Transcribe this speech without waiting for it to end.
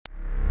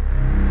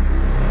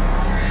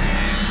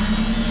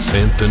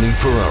Anthony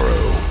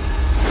Ferraro,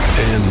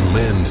 Dan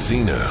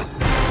Mancina.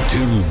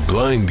 Two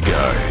blind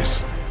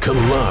guys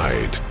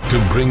collide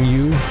to bring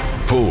you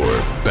Four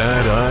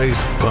Bad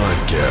Eyes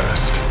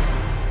Podcast.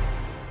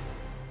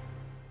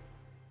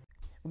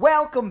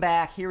 Welcome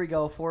back. Here we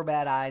go. Four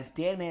Bad Eyes.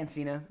 Dan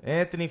Mancina.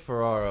 Anthony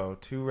Ferraro.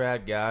 Two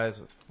rad guys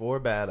with four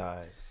bad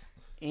eyes.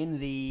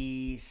 In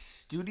the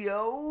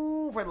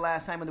studio for the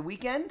last time of the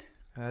weekend.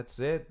 That's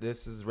it.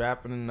 This is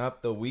wrapping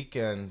up the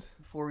weekend.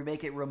 Before we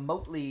make it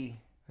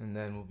remotely. And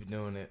then we'll be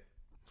doing it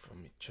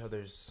from each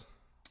other's.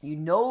 You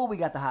know we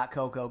got the hot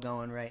cocoa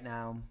going right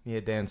now. Yeah,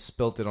 Dan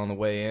spilt it on the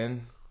way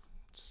in.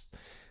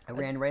 I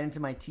ran right into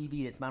my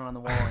TV that's mounted on the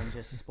wall and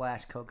just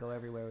splashed cocoa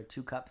everywhere with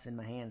 2 cups in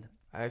my hand.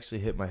 I actually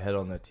hit my head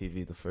on that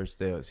TV the first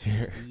day I was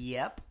here.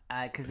 Yep,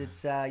 because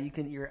it's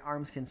your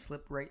arms can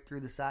slip right through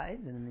the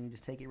sides, and then you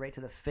just take it right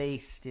to the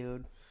face,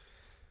 dude.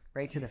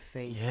 Right to the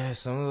face. Yeah,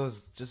 some of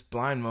those just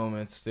blind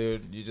moments,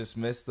 dude. You just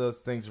miss those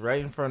things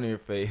right in front of your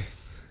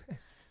face.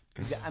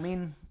 I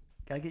mean,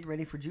 gotta get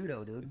ready for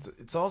judo, dude.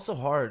 It's also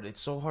hard.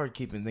 It's so hard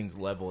keeping things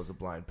level as a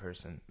blind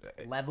person.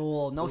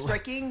 Level, no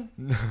striking?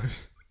 No.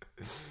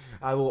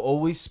 I will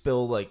always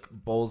spill like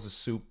bowls of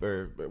soup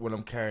or when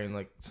I'm carrying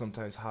like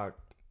sometimes hot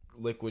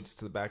liquids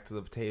to the back to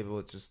the table.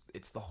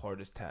 It's the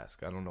hardest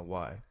task. I don't know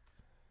why.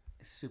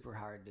 It's super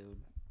hard, dude.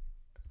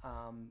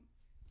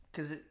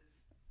 Cause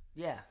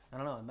I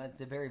don't know.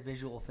 It's a very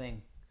visual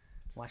thing.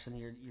 Watching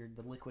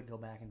the liquid go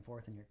back and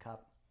forth in your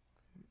cup.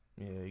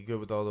 Yeah, you good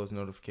with all those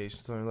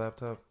notifications on your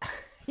laptop?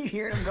 You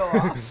hear them go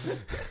off?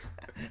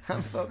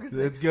 I'm focused.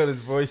 It's got his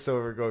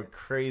voiceover going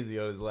crazy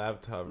on his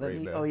laptop now.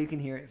 Oh, you can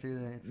hear it through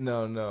the...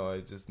 No,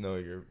 I just know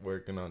you're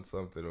working on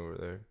something over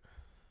there.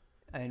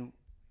 And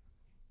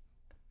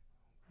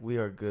we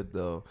are good,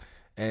 though.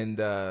 And,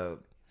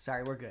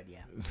 sorry, we're good,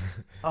 yeah.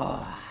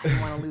 Oh, I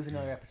didn't want to lose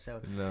another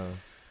episode. No.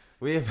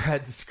 We have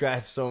had to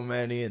scratch so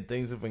many, and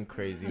things have been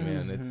crazy,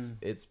 man. Mm-hmm.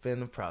 It's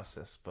been a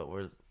process, but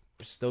we're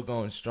still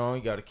going strong.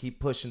 You got to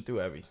keep pushing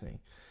through everything.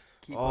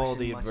 Keep all pushing,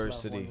 the much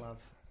adversity. Love,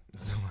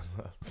 one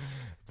love.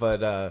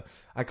 But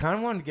I kind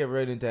of wanted to get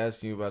right into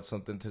asking you about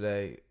something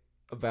today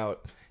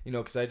about,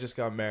 because I just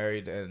got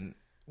married, and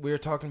we were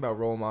talking about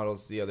role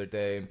models the other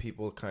day, and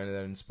people kind of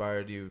that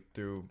inspired you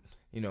through,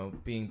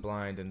 being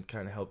blind and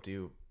kind of helped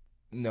you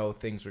know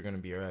things were going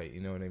to be all right. You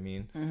know what I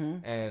mean?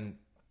 Mm-hmm. And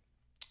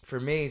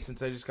for me,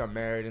 since I just got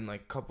married in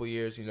like a couple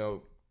years,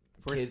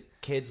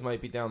 kids might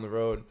be down the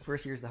road.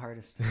 First year's the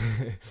hardest.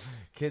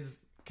 Kids,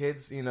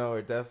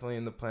 are definitely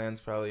in the plans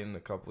probably in a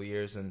couple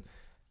years. And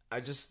I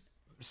just,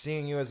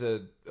 seeing you as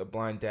a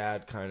blind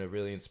dad kind of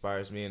really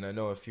inspires me. And I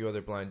know a few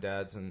other blind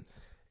dads, and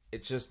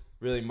it's just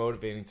really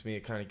motivating to me.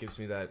 It kind of gives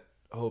me that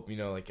hope,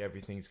 like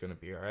everything's going to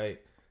be all right.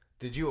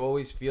 Did you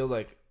always feel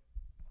like,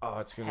 oh,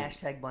 it's going to...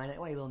 Hashtag blind.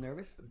 Why, are you a little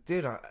nervous?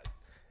 Dude,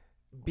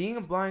 being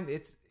a blind,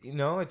 it's,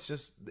 it's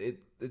just,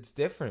 it's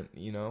different,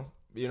 You're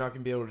not going to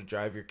be able to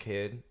drive your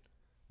kid.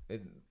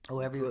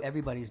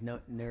 Everybody's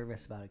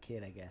nervous about a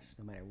kid, I guess,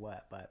 no matter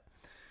what. But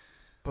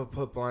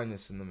put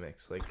blindness in the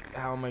mix. Like,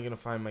 how am I going to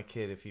find my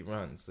kid if he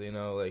runs?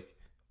 Like,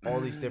 all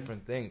these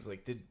different things.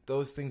 Like, did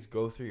those things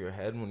go through your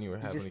head when you were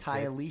having a kid? Just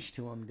tie a leash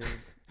to him, dude.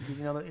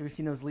 You ever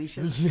seen those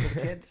leashes with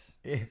kids?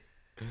 Yeah.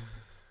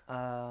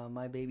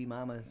 My baby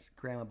mama's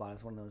grandma bought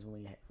us one of those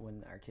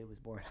when our kid was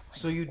born. Like,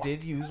 so you what?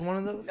 did use one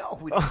of those? No,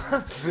 we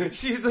didn't.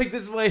 She's like,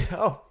 this might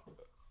help.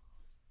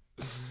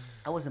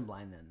 I wasn't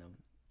blind then, though.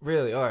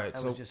 Really? All right. I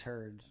was just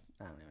heard.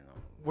 I don't even know.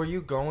 Were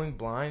you going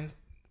blind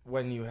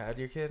when you had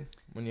your kid?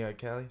 When you had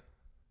Callie?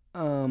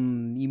 You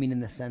mean in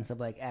the sense of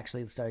like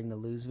actually starting to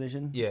lose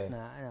vision? Yeah. No,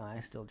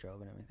 I still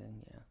drove and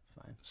everything. Yeah,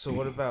 fine. So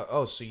what about?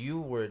 Oh, so you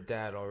were a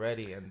dad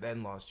already and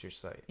then lost your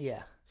sight?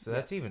 Yeah. So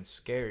that's even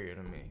scarier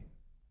to me.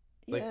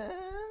 Like,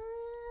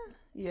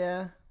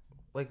 yeah.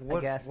 Like what?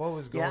 I guess. What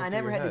was going? Yeah, I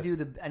never had head? to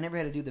do I never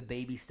had to do the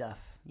baby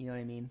stuff. You know what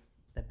I mean?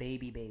 The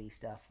baby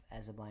stuff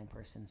as a blind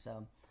person.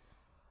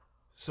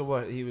 So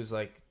what? He was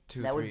like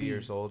 2-3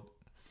 years old.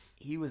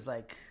 He was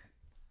like,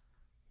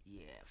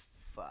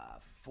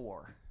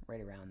 4,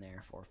 right around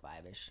there, 4 or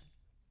 5-ish.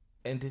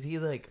 And did he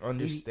like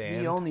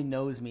understand? He only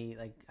knows me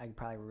like I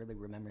probably really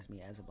remembers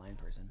me as a blind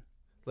person.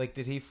 Like,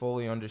 did he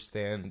fully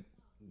understand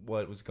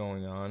what was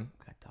going on?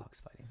 Got dogs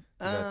fighting.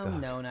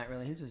 No, not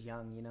really. He's just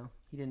young,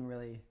 He didn't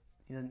really.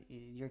 He doesn't.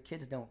 Your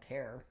kids don't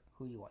care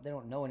who you are. They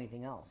don't know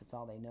anything else. It's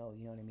all they know.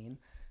 You know what I mean?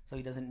 So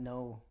he doesn't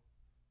know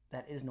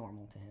that is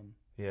normal to him.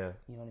 Yeah.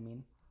 You know what I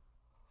mean?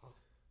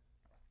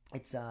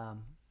 It's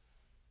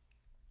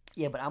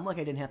yeah, but I'm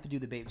lucky I didn't have to do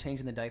the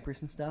changing the diapers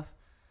and stuff.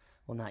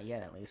 Well, not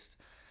yet, at least.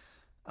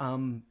 Yeah,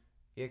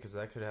 because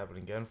that could happen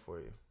again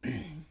for you.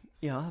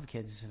 Yeah, I'll have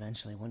kids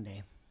eventually one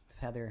day.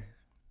 Heather,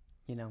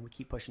 we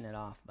keep pushing it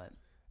off, but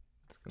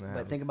it's gonna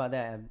happen. But think about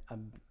that,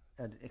 an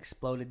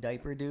exploded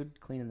diaper, dude.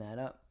 Cleaning that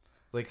up.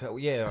 Like,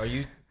 yeah, are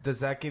you?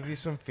 Does that give you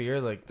some fear?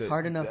 Like, it's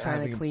hard enough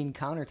trying to clean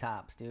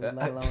countertops, dude.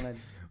 Let alone a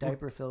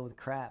diaper filled with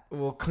crap.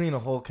 We'll clean a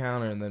whole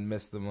counter and then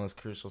miss the most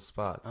crucial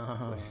spots.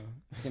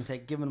 It's gonna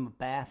take giving them a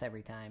bath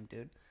every time,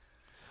 dude.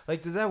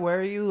 Like, does that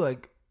worry you?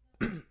 Like,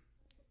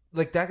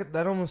 like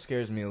that almost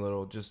scares me a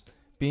little. Just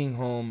being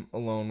home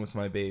alone with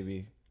my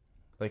baby,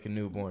 like a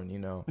newborn, you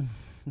know.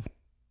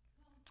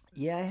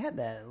 Yeah, I had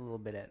that a little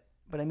bit.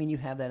 But I mean, you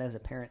have that as a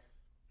parent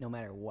no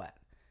matter what.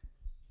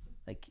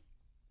 Like,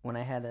 when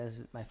I had that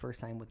as my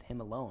first time with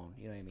him alone,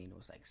 you know what I mean? It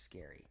was, like,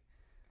 scary.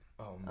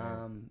 Oh,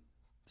 man.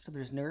 So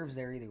there's nerves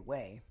there either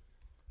way.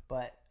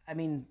 But, I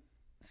mean,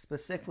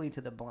 specifically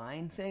to the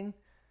blind thing,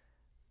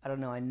 I don't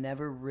know. I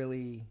never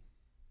really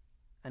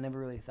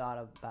thought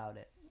about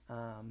it.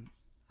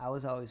 I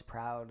was always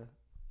proud,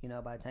 you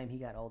know, by the time he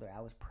got older,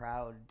 I was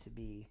proud to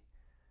be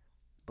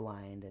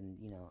blind and,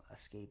 you know, a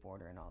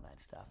skateboarder and all that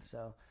stuff.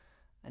 So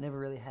I never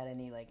really had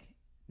any, like,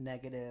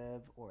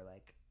 negative or,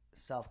 like,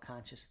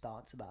 self-conscious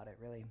thoughts about it,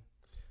 really.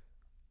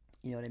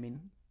 You know what I mean?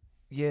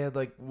 Yeah,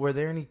 like, were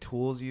there any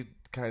tools you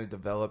kind of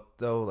developed,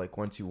 though, like,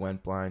 once you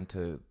went blind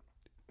to...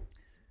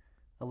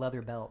 A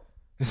leather belt.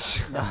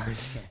 No, I'm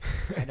just kidding.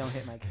 I don't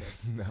hit my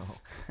kids. No.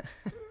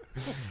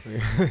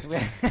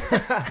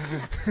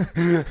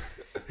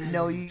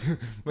 No, you...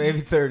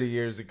 Maybe 30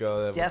 years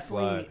ago, that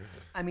definitely, would fly.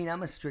 I mean,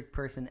 I'm a strict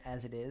person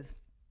as it is.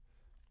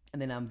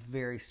 And then I'm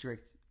very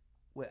strict.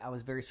 I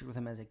was very strict with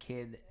him as a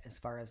kid as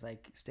far as,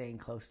 like, staying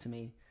close to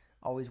me.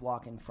 Always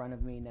walk in front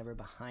of me, never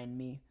behind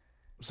me.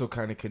 So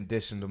kind of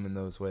conditioned him in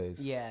those ways.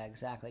 Yeah,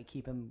 exactly.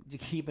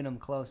 Keeping him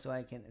close so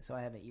I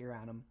have an ear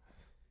on him.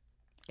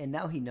 And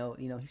now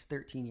he's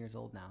 13 years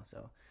old now,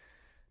 so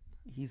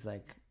he's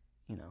like,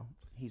 you know,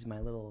 he's my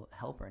little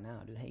helper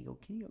now. Dude, hey,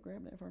 can you go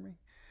grab that for me?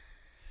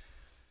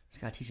 Just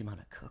gotta teach him how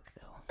to cook,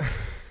 though.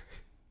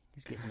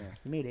 He's getting there.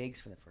 He made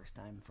eggs for the first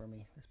time for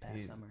me this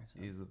past summer.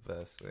 So. He's the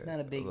best,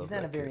 man. He's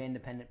not a very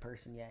independent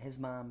person yet. His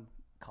mom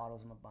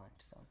coddles him a bunch,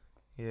 so.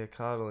 Yeah,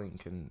 coddling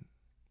can...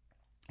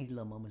 He's a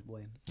little mama's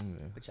boy,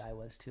 which I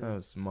was too. I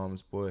was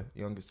mama's boy,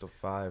 youngest of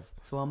 5.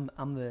 So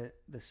I'm the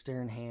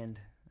stern hand,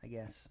 I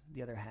guess,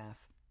 the other half.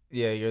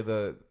 Yeah, you're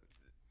the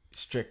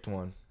strict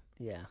one.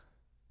 Yeah,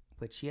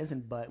 which we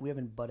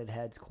haven't butted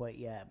heads quite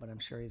yet, but I'm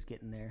sure he's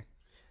getting there.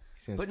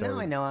 But now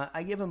I know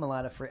I give him a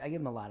lot of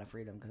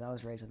freedom because I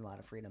was raised with a lot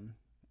of freedom.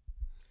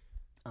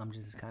 I'm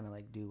just kind of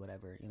like do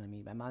whatever, you know what I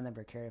mean. My mom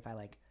never cared if I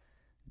like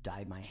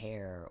dyed my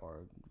hair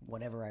or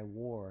whatever I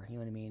wore, you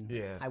know what I mean.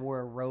 Yeah. I wore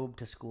a robe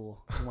to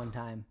school one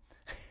time,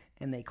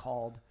 and they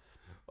called.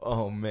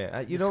 Oh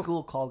man,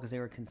 School called because they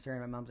were concerned.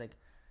 My mom's like,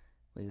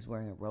 "Wait, he's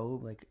wearing a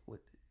robe? Like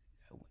what?"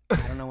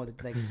 I don't know what.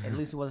 Like at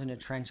least it wasn't a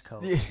trench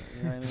coat. Yeah.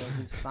 You know what I mean? Like,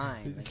 he's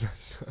fine.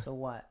 Like, so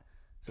what?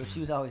 So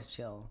she was always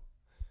chill.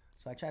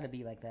 So I try to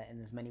be like that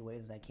in as many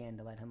ways as I can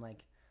to let him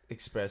like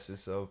express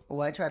himself.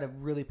 Well, I try to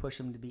really push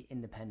him to be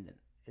independent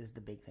is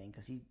the big thing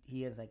because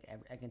he is like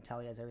I can tell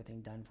he has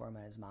everything done for him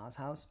at his mom's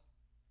house.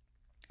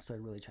 So I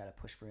really try to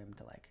push for him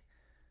to like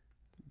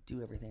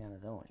do everything on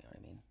his own. You know what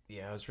I mean?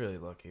 Yeah, I was really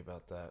lucky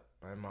about that.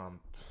 My mom,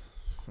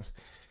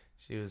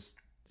 she was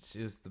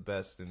the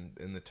best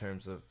in the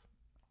terms of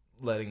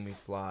letting me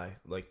fly,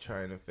 like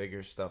trying to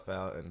figure stuff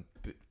out, and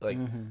like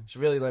she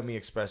really let me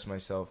express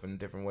myself in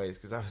different ways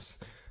because I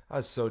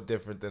was so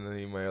different than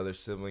any of my other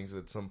siblings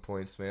at some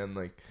points, man.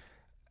 Like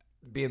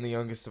being the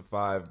youngest of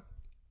 5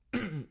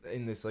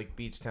 in this like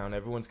beach town,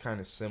 everyone's kind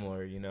of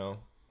similar, you know.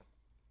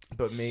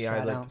 But me,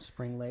 Shout out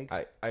Spring Lake.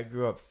 I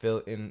grew up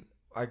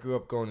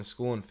going to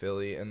school in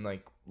Philly and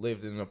like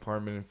lived in an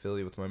apartment in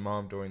Philly with my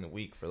mom during the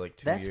week for like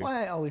 2 years. That's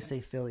why I always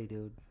say Philly,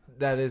 dude.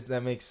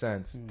 That makes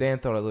sense. Dan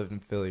thought I lived in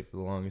Philly for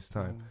the longest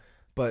time.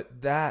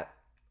 But that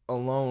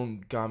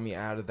alone got me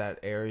out of that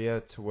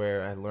area to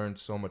where I learned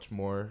so much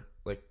more,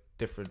 like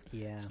different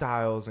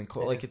styles and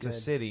like it's good. A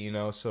city, you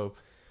know. So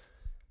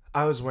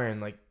I was wearing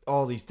like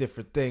all these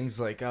different things.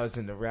 Like I was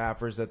into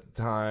rappers at the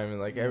time, and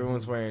like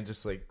everyone's wearing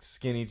just like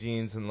skinny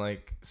jeans and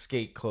like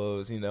skate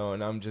clothes, you know.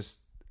 And I'm just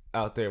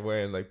out there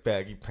wearing like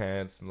baggy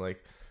pants and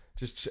like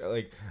just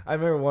like I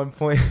remember one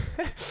point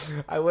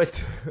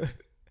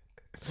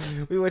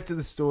we went to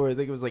the store. I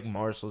think it was like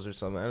Marshall's or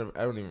something.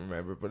 I don't even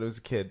remember, but it was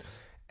a kid,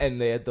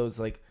 and they had those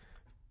like,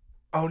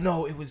 oh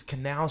no, it was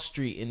Canal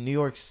Street in New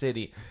York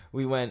City.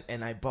 We went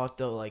and I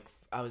bought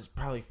I was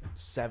probably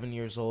 7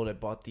 years old. I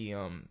bought the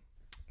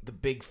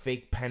big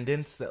fake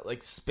pendants that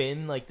like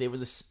spin, like they were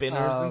the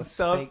spinners and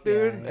stuff, fake,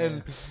 dude. Yeah, yeah.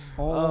 And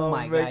oh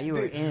my god, you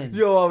were in.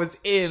 Yo, I was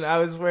in. I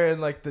was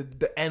wearing like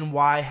the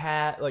NY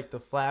hat, like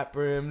the flat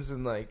brims,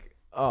 and like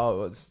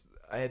I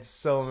had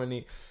so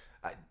many.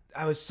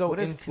 I was so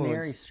influenced. What is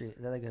Canary Street?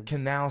 Is that like a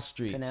Canal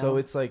Street? So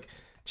it's like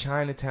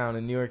Chinatown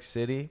in New York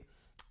City,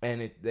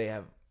 and they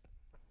have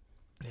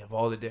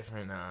all the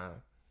different.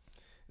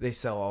 They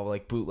sell all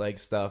like bootleg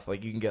stuff.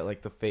 Like you can get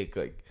like the fake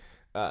like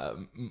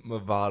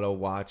Movado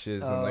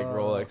watches and like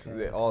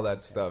Rolex, all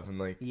that stuff, and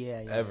like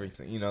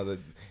everything. You know,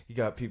 you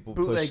got people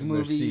bootleg pushing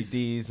movies.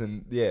 their CDs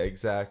and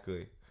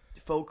exactly.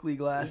 Folkley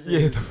glasses.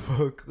 Yeah, the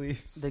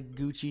Folkleys. The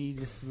Gucci,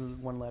 just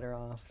one letter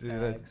off. Dude,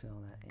 bags and all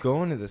that. Yeah.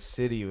 Going to the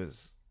city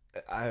was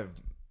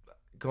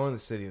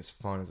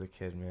fun as a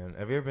kid, man.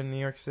 Have you ever been to New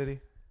York City?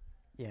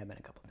 Yeah, I've been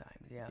a couple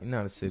times. Yeah. You're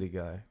not a city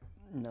guy.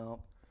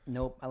 Nope.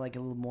 I like it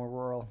a little more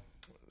rural.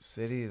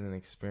 City is an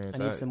experience.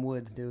 I need some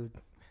woods, dude.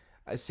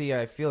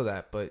 I feel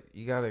that, but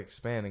you gotta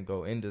expand and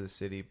go into the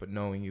city. But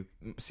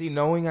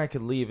knowing I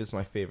could leave is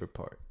my favorite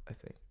part. I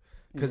think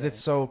because it's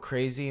so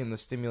crazy and the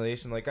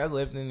stimulation. Like I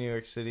lived in New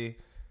York City,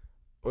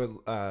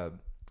 or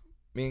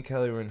me and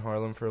Kelly were in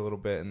Harlem for a little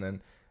bit, and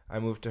then I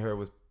moved to her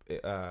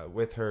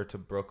with her to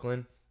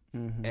Brooklyn,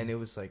 and it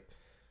was like,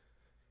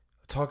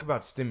 talk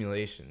about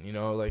stimulation, you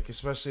know, like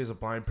especially as a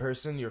blind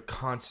person, you're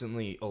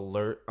constantly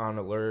on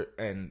alert,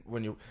 and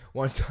when you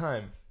one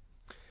time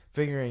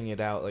figuring it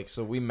out, like,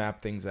 so we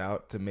map things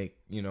out to make,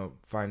 you know,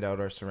 find out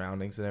our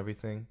surroundings and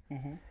everything,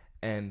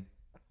 and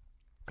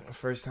the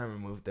first time I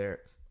moved there,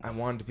 I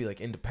wanted to be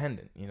like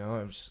independent, you know.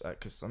 I'm just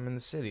because I'm in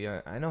the city.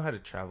 I know how to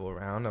travel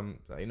around.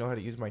 I know how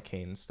to use my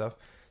cane and stuff.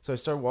 So I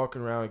started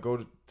walking around. I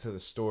go to the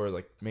store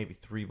like maybe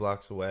 3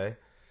 blocks away,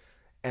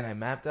 and I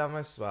mapped out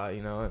my spot,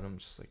 you know. And I'm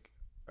just like,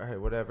 all right,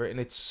 whatever. And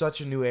it's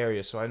such a new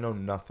area, so I know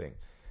nothing.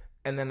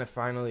 And then I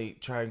finally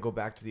try and go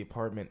back to the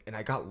apartment, and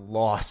I got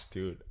lost,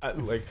 dude.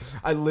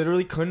 I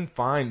literally couldn't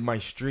find my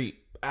street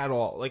at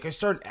all. Like I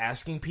started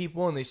asking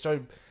people, and they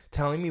started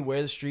telling me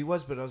where the street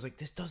was, but I was like,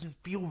 this doesn't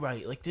feel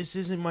right. Like, this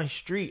isn't my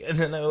street. And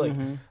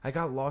then I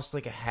got lost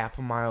like a half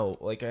a mile.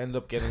 Like, I ended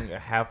up getting a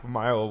half a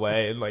mile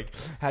away and like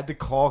had to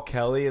call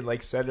Kelly and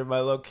like send her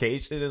my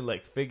location and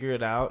like figure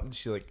it out. And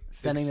she like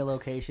sending the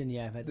location.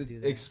 Yeah, I've had to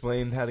do that.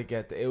 Explained how to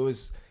get there. It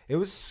was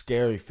a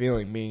scary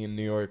feeling being in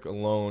New York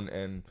alone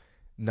and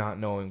not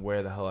knowing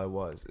where the hell I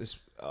was.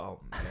 Oh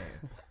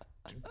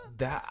man,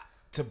 that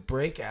to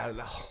break out of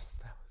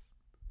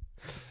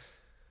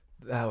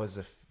that was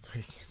a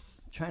freaking.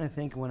 Trying to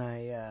think when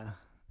I've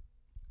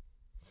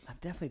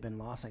definitely been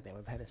lost like that.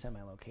 I've had to send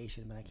my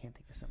location, but I can't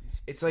think of something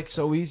specific. It's like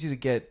so easy to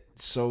get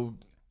so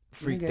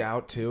freaked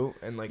out too,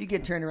 and like you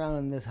get turned around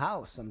in this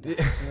house sometimes.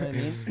 You know what I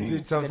mean?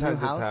 Dude,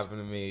 sometimes it's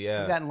happened to me.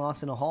 Yeah, I've gotten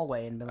lost in a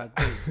hallway and been like,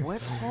 "Wait,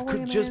 what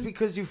hallway?" Just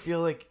because you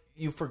feel like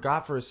you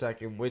forgot for a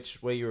second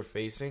which way you were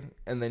facing,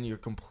 and then you're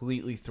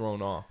completely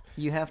thrown off.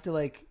 You have to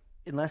like,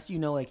 unless you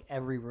know like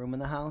every room in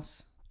the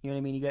house. You know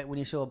what I mean? When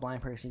you show a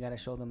blind person, you got to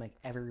show them like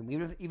every room,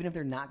 even if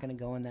they're not going to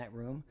go in that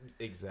room.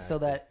 Exactly. So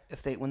that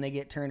when they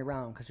get turned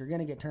around, because they're going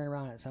to get turned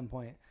around at some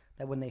point,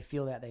 that when they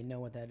feel that, they know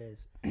what that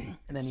is, and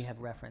then you have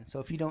reference. So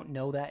if you don't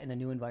know that in a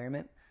new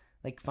environment,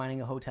 like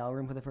finding a hotel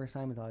room for the first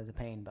time is always a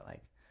pain. But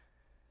like,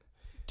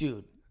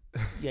 dude,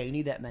 yeah, you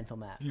need that mental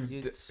map.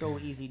 It's so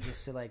easy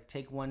just to like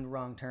take one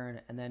wrong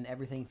turn, and then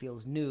everything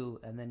feels new,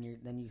 and then you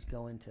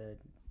go into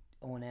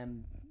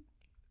O&M.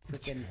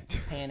 Freaking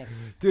panic,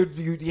 dude.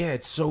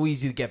 It's so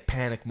easy to get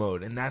panic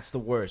mode, and that's the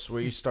worst.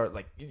 Where you start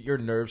like your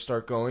nerves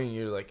start going, and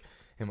you're like,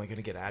 "Am I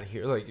gonna get out of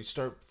here?" Like you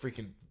start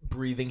freaking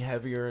breathing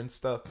heavier and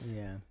stuff.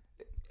 Yeah,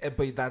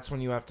 but that's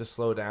when you have to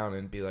slow down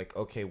and be like,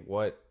 "Okay,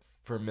 what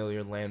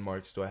familiar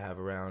landmarks do I have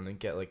around?" And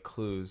get like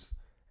clues,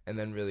 and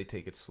then really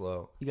take it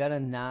slow. You gotta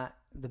not.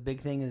 The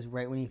big thing is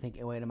right when you think,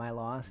 "Wait, am I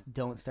lost?"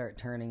 Don't start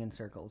turning in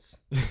circles.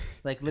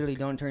 Like literally,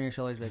 don't turn your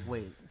shoulders. Like,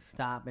 wait,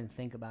 stop and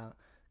think about.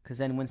 Because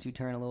then once you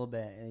turn a little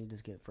bit, and you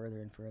just get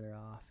further and further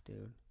off,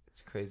 dude.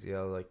 It's crazy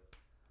how, like,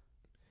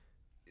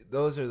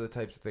 those are the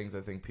types of things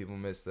I think people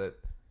miss that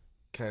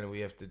kind of we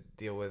have to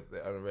deal with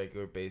on a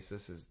regular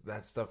basis. Is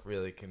that stuff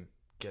really can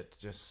get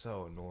just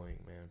so annoying,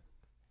 man.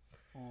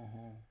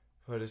 Mm-hmm.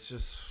 But it's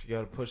just, you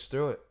got to push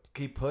through it.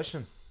 Keep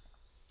pushing.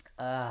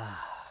 What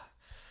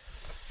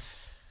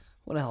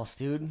else,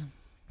 dude?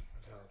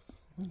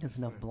 That's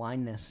enough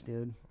blindness,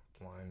 dude.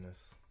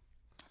 Blindness.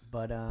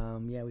 But,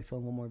 yeah, we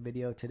filmed one more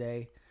video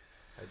today.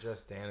 I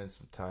dressed Dan in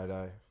some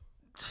tie-dye.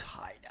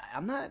 Tie-dye.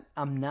 I'm not,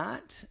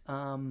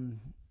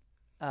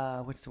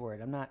 what's the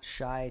word? I'm not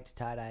shy to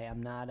tie-dye.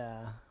 I'm not,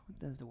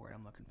 what is the word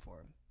I'm looking for?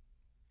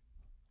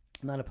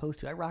 I'm not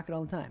opposed to it. I rock it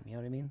all the time. You know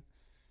what I mean?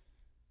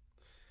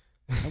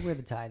 I wear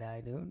the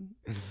tie-dye, dude.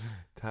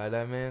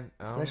 Tie-dye, man?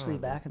 Especially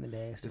back in the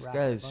day. This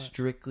guy is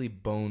strictly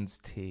Bones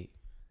T.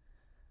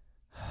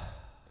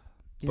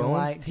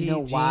 Bones T,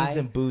 jeans,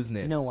 and booze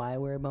knits. You know why I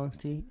wear a Bones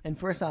T? And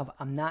first off,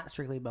 I'm not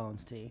strictly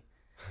Bones T.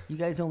 You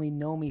guys only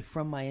know me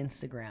from my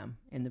Instagram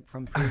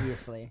from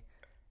previously.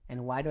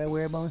 And why do I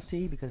wear a Bones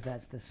T? Because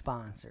that's the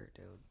sponsor,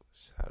 dude.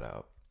 Shout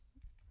out.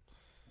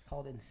 It's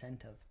called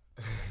Incentive.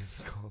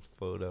 It's called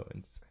Photo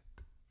Incentive.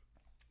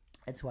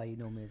 That's why you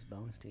know me as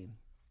Bones T.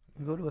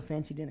 You go to a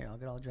fancy dinner, I'll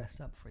get all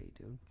dressed up for you,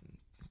 dude.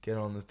 Get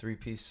on the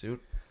 3-piece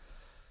suit.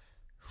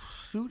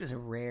 Suit is a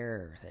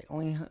rare thing.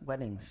 Only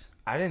weddings.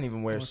 I didn't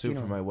even wear a suit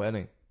for my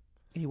wedding.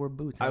 You wore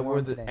boots. I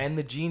wore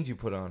the jeans you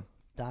put on.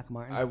 Doc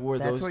Martin. I wore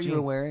That's those. That's what you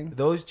were wearing.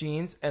 Those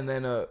jeans, and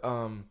then a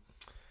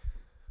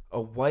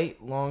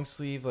white long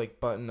sleeve like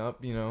button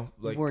up. You know,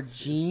 like you wore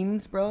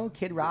jeans, bro.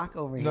 Kid Rock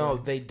over here. No,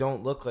 they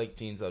don't look like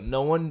jeans though.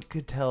 No one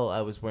could tell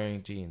I was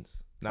wearing jeans.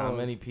 Not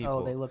many people.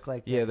 Oh, they look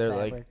like they're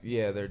fabric.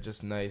 they're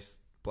just nice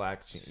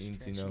black jeans.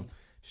 Stretchy. You know.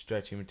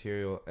 Stretchy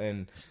material,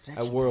 and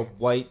I wore a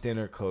white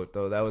dinner coat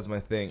though. That was my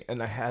thing,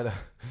 and I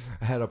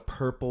had a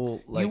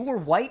purple. Like, you wore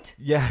white?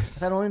 Yes.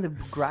 I thought only the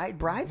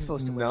bride's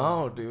supposed to wear.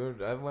 No,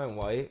 dude, I went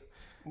white,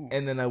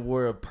 and then I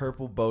wore a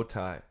purple bow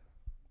tie.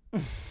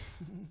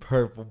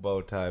 Purple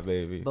bow tie,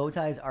 baby. Bow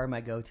ties are my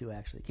go-to.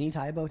 Actually, can you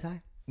tie a bow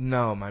tie?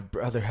 No, my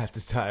brother had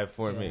to tie it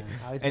for me.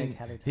 I always And make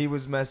Heather tie. he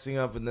was messing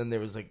up, and then there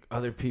was like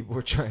other people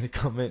were trying to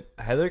come in.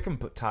 Heather can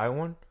tie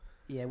one.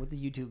 Yeah, with the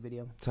YouTube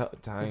video.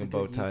 Tying a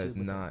bow tie is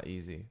not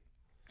easy.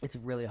 It's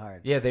really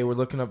hard. Yeah, they were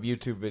looking up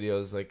YouTube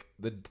videos. Like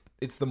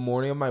it's the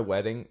morning of my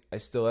wedding. I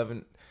still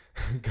haven't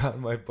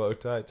gotten my bow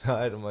tie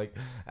tied. I'm like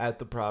at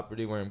the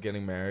property where I'm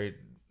getting married.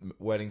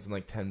 Wedding's in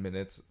like 10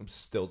 minutes. I'm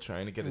still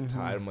trying to get it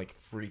tied. I'm like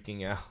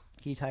freaking out.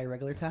 Can you tie a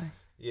regular tie?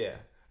 Yeah.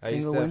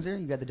 Single Windsor?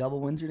 You got the double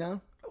Windsor down?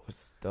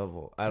 What's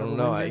double? I don't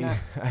know.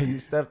 I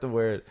used to have to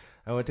wear it.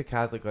 I went to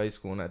Catholic high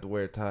school and I had to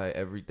wear a tie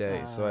every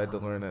day, so I had to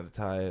learn how to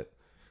tie it.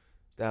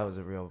 That was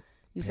a real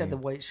You just had the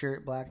white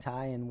shirt, black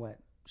tie, and what?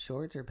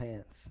 Shorts or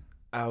pants?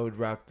 I would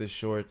rock the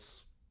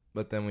shorts,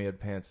 but then we had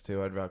pants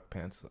too. I'd rock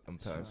pants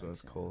sometimes when it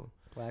was cold.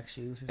 Black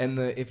shoes or something?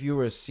 And if you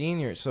were a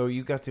senior, so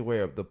you got to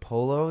wear the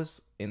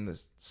polos in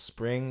the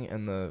spring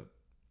and the,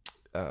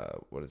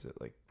 what is it,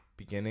 like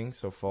beginning,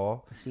 so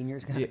fall. The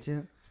seniors got it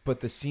too? But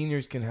the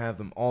seniors can have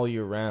them all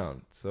year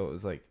round. So it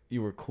was like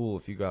you were cool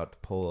if you got the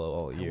polo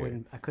all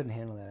year. I couldn't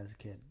handle that as a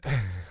kid.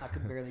 I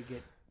could barely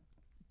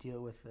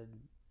deal with the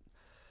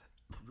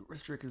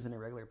restrictions in a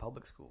regular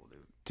public school, dude.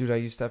 Dude, I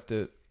used to have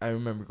to. I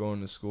remember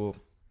going to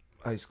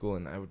high school,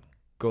 and I would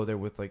go there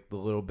with like the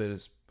little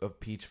bit of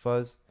peach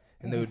fuzz,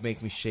 and they would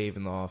make me shave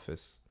in the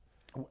office.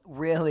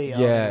 Really?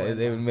 Yeah,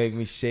 they would make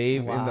me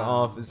shave in the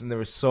office, and there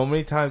were so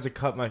many times I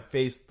cut my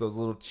face with those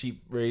little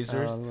cheap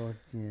razors.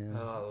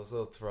 Those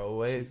little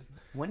throwaways.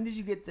 When did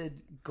you get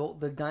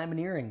the diamond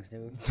earrings,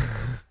 dude?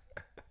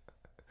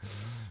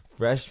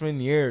 Freshman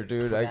year,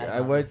 dude.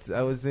 I went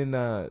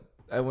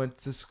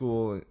to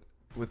school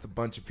with a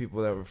bunch of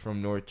people that were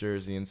from North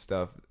Jersey and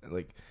stuff,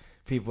 like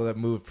people that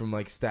moved from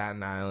like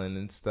Staten Island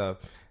and stuff,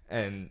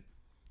 and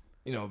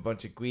you know, a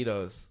bunch of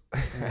Guidos.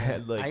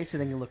 I used to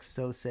think it looked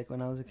so sick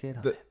when I was a kid.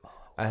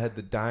 I had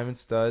the diamond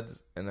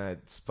studs, and I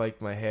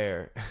spiked my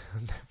hair.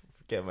 I'll never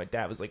forget. My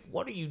dad was like,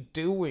 "What are you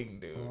doing,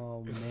 dude?"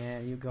 Oh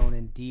man, you're going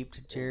in deep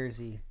to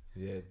Jersey.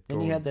 Yeah.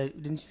 And you had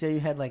didn't you say you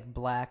had like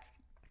black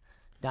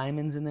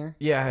diamonds in there?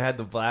 Yeah, I had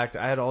the black.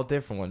 I had all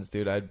different ones,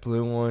 dude. I had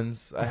blue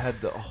ones. I had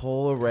the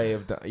whole array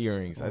of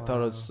earrings. Wow. I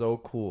thought it was so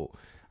cool.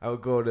 I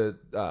would go to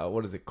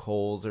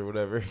Kohl's or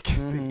whatever, get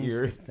the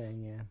earrings.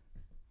 Thing, yeah.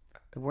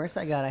 The worst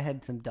I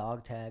had some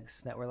dog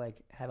tags that were like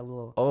had a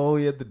little. Oh,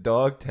 you had the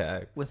dog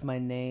tags with my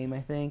name.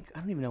 I think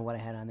I don't even know what I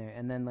had on there,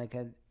 and then like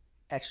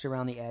etched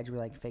around the edge were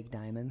like fake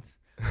diamonds.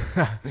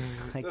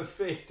 Like the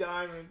fake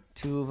diamonds.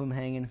 2 of them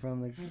hanging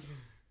from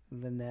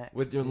the neck.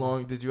 With your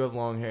long, did you have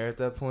long hair at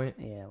that point?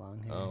 Yeah,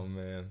 long hair. Oh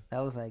man, that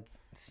was like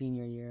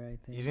senior year, I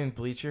think. You didn't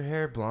bleach your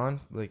hair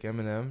blonde like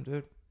Eminem,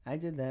 dude? I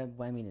did that.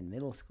 I mean, in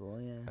middle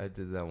school, yeah. I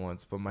did that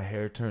once, but my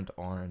hair turned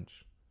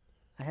orange.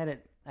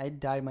 I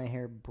dyed my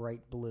hair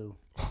bright blue,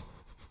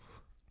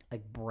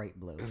 like bright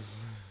blue.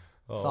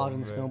 Saw it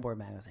in the snowboard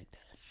mag. I was like, "That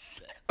is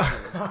sick."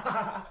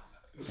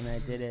 And I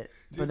did it.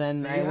 Dude, but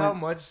then how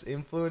much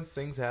influence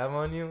things have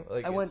on you?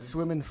 Like I went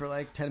swimming for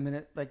like 10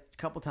 minutes, like a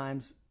couple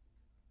times,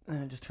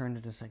 and it just turned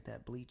to just like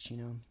that bleach, you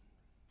know.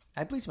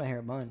 I bleached my hair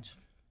a bunch.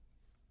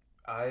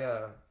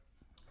 I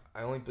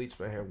only bleached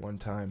my hair one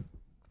time.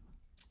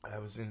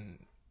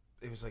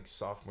 It was like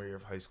sophomore year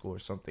of high school or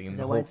something. Is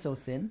that why it's so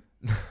thin?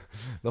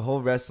 The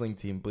whole wrestling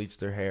team bleached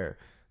their hair.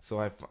 So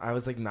I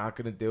was like not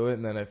going to do it.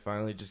 And then I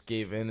finally just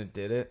gave in and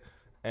did it.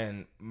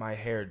 And my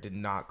hair did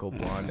not go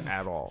blonde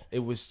at all. It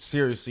was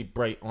seriously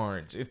bright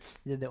orange.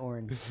 Did the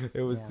orange.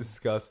 It was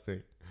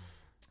disgusting.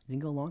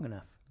 Didn't go long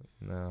enough.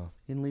 No.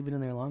 Didn't leave it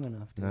in there long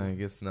enough. No, I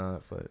guess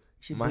not. But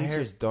my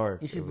hair's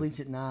dark. You should bleach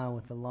it now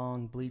with a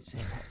long bleach,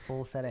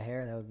 full set of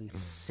hair. That would be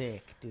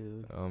sick,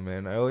 dude. Oh,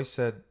 man. I always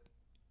said...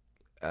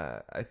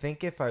 I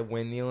think if I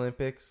win the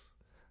Olympics,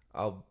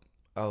 I'll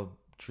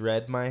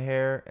dread my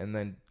hair and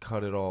then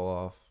cut it all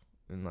off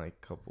in like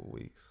a couple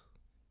weeks.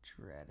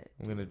 Dread it.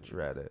 I'm gonna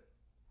dread it.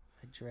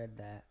 I dread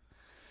that.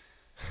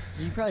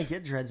 You probably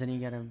get dreads and you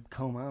gotta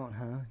comb out,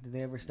 huh? Did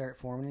they ever start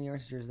forming in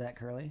yours? Or is that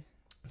curly?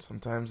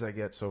 Sometimes I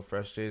get so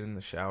frustrated in the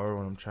shower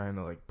when I'm trying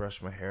to like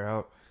brush my hair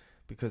out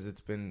because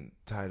it's been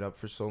tied up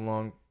for so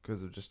long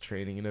because of just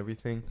training and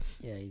everything.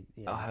 Yeah.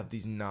 I'll have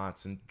these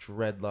knots and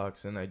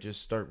dreadlocks and I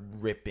just start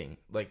ripping.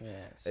 Like,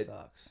 it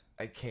sucks.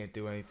 I can't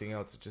do anything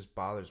else. It just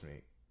bothers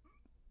me.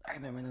 I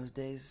remember those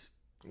days.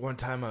 One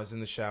time I was in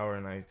the shower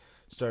and I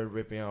started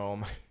ripping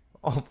out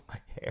all my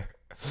hair.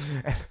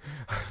 And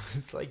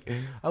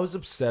I was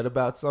upset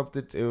about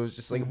something too. It was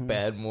just like a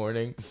bad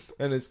morning.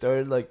 And it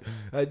started I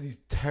had these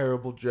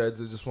terrible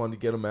dreads. I just wanted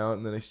to get them out.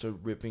 And then I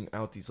started ripping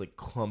out these like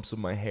clumps of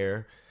my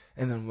hair.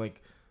 And then I'm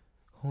like,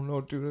 oh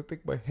no, dude, I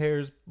think my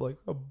hair's like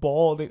a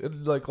bald,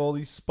 like all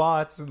these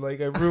spots, and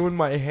like I ruined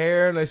my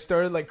hair, and I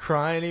started like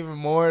crying even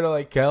more to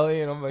like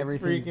Kelly, and I'm like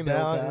freaking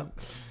out.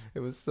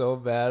 It was so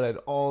bad. I had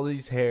all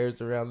these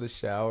hairs around the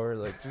shower,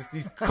 like just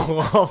these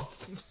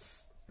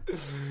clumps.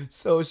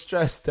 So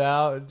stressed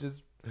out and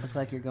just look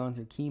like you're going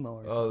through chemo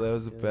or something. Oh, that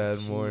was a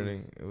bad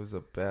morning. It was a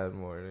bad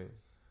morning.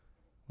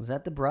 Was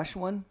that the brush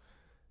one?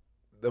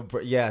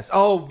 Yes.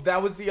 Oh,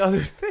 that was the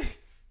other thing.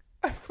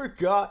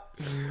 forgot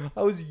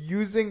I was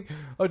using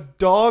a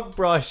dog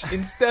brush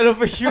instead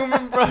of a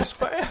human brush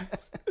by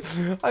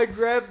accident. I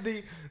grabbed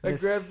the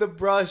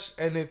brush,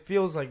 and it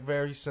feels like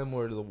very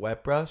similar to the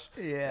wet brush.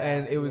 Yeah.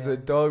 And it was a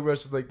dog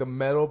brush with like the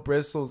metal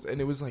bristles, and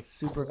it was like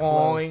super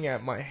clawing close.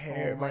 at my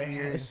hair, Oh, my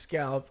hair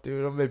scalp,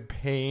 dude. I'm in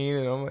pain,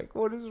 and I'm like,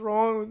 what is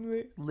wrong with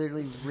me?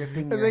 Literally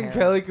ripping And your then hair.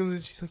 Kelly comes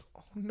in, she's like,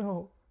 oh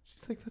no.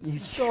 She's like,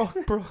 that's a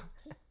dog brush.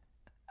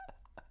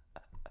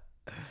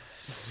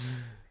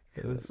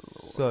 It was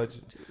such.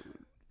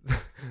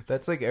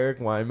 That's like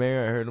Eric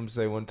Weimer. I heard him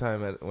say one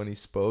time when he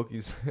spoke.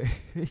 He's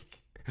like,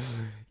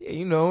 "Yeah,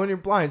 you know, when you're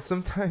blind,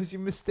 sometimes you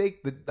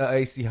mistake the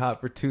icy hot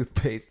for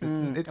toothpaste. It's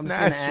I'm natural." just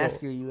gonna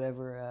ask you. You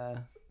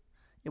ever?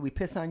 Yeah, we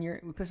piss on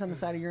the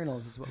side of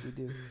urinals. Is what we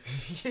do.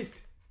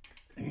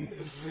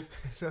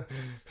 So,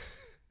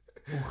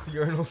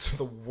 urinals are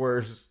the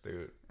worst,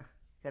 dude.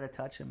 Gotta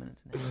touch them, and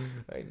it's nasty.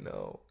 I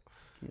know.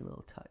 Give you a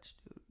little touch,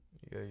 dude.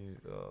 Yeah,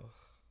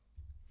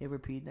 You ever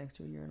peed next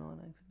to a urinal on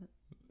accident?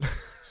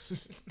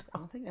 I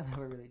don't think I've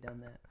ever really done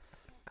that.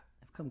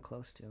 I've come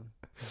close to.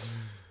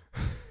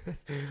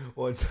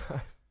 One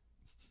time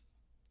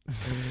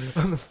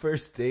on the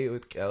first date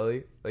with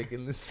Kelly, like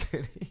in the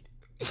city,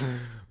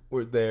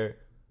 we're there.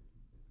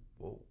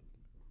 Whoa.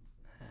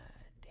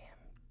 Damn.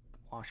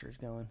 Washer's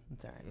going.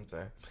 It's all right. I'm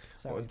sorry.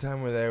 Sorry. One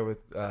time we're there with,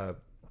 I'm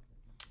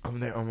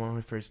on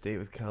my first date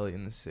with Kelly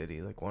in the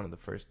city, like one of the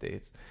first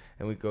dates,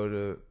 and we go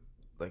to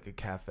like a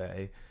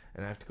cafe,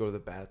 and I have to go to the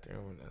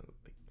bathroom. And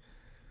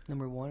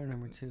Number 1 or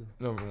number 2?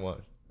 Number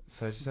 1.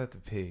 So I just have to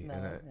pee, No,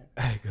 and yeah.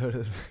 I go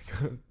to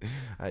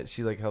the.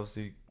 She like helps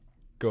me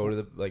go to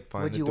the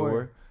find What'd the you door.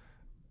 order?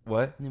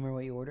 What? You remember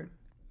what you ordered?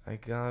 I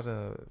got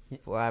a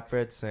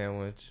flatbread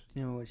sandwich.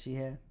 You remember what she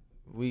had?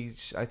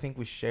 I think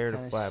we shared a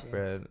Kinda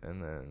flatbread,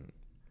 and then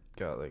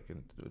got like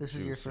a This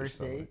was your juice or first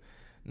something. date?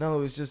 No,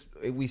 it was just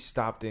we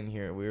stopped in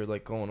here. We were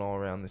like going all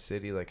around the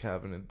city, like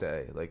having a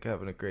day, like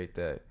having a great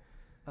day.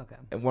 Okay.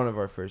 And one of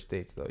our first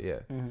dates, though, yeah.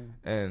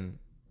 Mm-hmm. And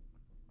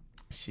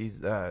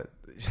she's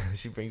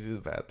she brings me to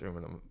the bathroom,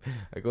 and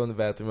I go in the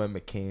bathroom. I'm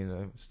McCain.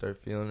 I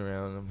start feeling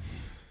around.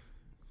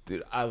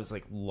 Dude, I was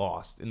like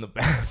lost in the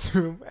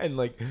bathroom, and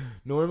like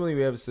normally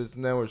we have a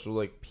system now where she'll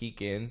like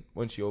peek in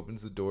when she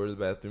opens the door to the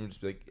bathroom, and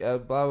just be like, yeah,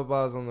 blah blah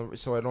blah's on the,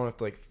 so I don't have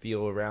to like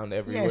feel around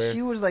everywhere. Yeah,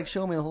 she was like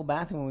showing me the whole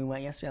bathroom when we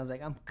went yesterday. I was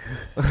like, I'm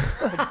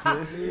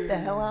good, dude. Get the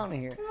hell out of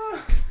here.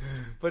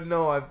 But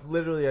no, I've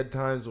literally had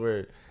times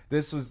where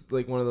this was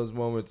like one of those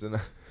moments, and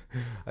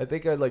I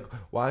think I like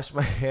washed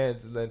my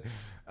hands, and then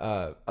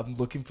I'm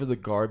looking for the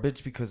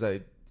garbage because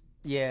I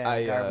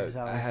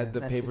had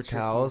the paper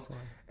towels,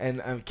 and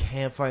I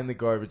can't find the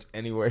garbage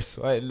anywhere,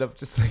 so I ended up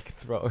just like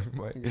throwing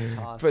my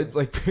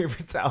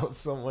paper towels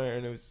somewhere,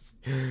 and it was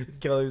just,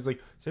 Kelly was like,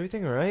 "Is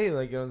everything all right?"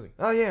 Like, I was like,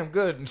 "Oh yeah, I'm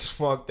good," and just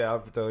walked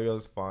out pretending I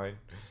was fine.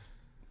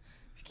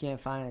 If you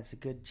can't find it, it's a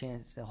good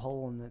chance it's a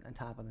hole on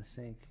top of the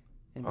sink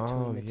in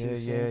between the two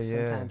sinks.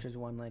 Sometimes there's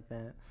one like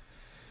that.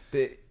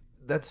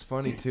 That's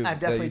funny too. I've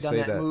definitely done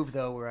that move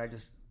though, where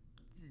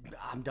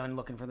I'm done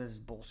looking for this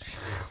bullshit.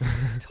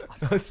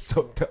 That's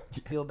so dumb.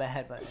 I feel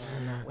bad, but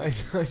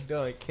I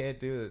know I can't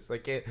do this. I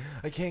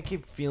can't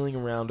keep feeling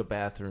around a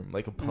bathroom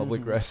like a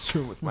public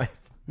restroom with my.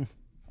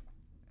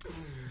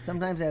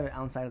 Sometimes I have it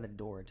outside of the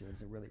door too.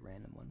 It's a really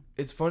random one.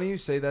 It's funny you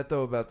say that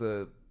though about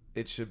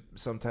it should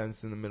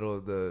sometimes in the middle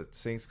of the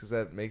sinks, because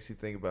that makes you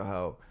think about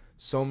how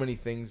so many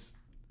things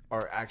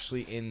are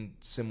actually in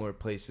similar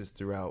places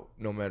throughout,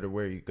 no matter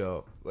where you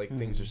go. Like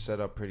things are set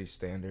up pretty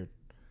standard.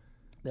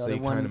 So you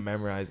kind of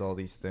memorize all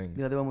these things.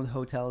 The other one with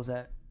hotels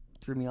that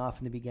threw me off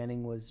in the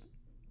beginning was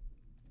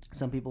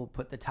some people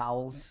put the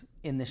towels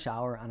in the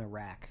shower on a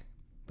rack,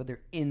 but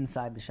they're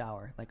inside the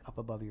shower, like up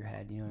above your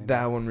head. You know what I mean?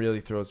 That one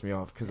really throws me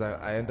off because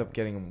I end up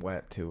getting them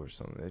wet too or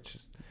something. It's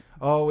just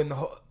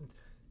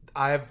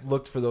I've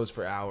looked for those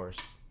for hours.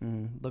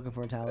 Looking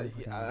for a towel.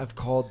 I've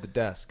called the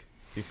desk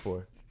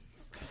before.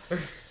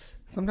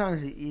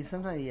 Sometimes you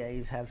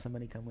just have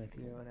somebody come with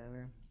you or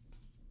whatever.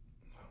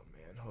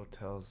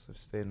 Hotels. I've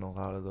stayed in a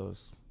lot of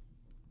those.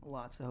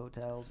 Lots of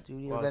hotels.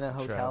 Dude, you ever been in a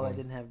hotel that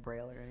didn't have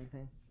Braille or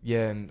anything?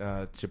 Yeah,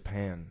 in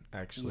Japan,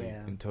 actually.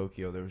 Yeah. In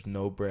Tokyo, there was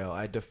no Braille.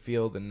 I had to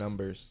feel the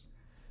numbers.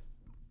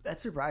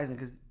 That's surprising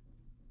because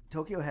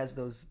Tokyo has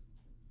those,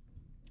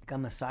 like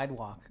on the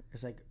sidewalk,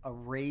 there's like a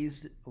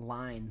raised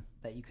line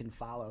that you can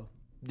follow.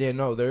 Yeah,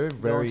 no, they're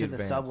very advanced. Going to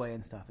the subway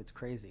and stuff. It's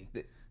crazy.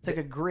 It's like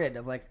a grid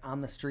of like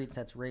on the streets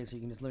that's raised, so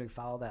you can just literally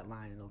follow that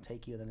line and it'll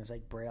take you. Then there's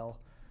like Braille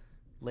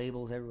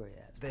labels everywhere.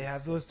 Yeah, they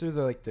have those through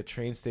the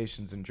train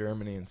stations in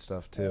Germany and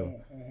stuff too.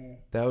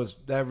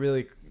 That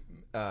really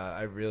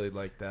I really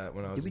liked that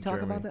when I was in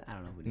Germany. Did we talk about that? I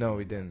don't know. No,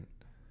 we didn't.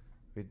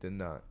 We did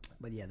not.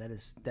 But yeah,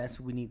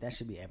 that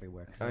should be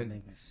everywhere because it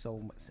makes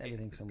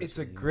everything so much. It's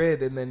a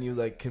grid, and then you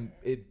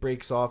it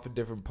breaks off in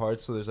different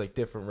parts, so there's like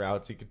different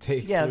routes you could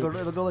take. Yeah,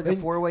 it'll go like a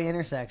 4-way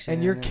intersection,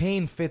 and your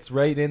cane fits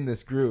right in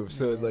this groove,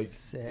 so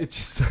it's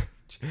just.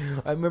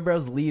 I remember I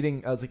was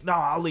like, no,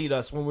 I'll lead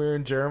us when we were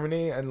in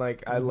Germany. And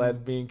like, I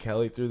led me and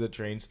Kelly through the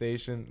train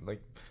station,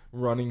 like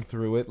running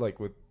through it, like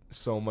with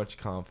so much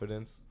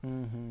confidence.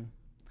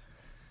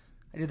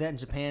 I did that in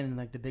Japan in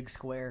like the big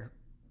square.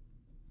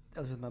 I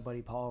was with my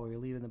buddy Paul. We were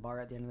leaving the bar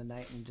at the end of the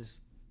night, and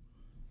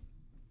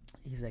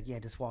he's like, "Yeah,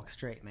 just walk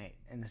straight, mate."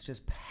 And it's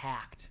just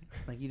packed.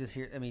 Like you just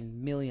hear,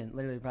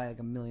 literally probably like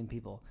a million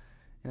people.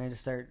 And I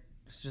just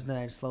then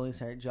I slowly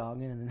start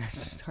jogging, and then I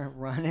just start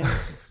running,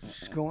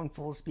 just going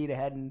full speed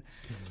ahead. And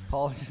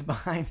Paul's just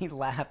behind me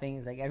laughing.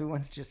 He's like,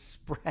 everyone's just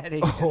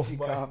spreading as you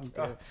come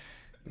to.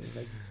 It's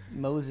like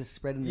Moses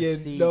spreading the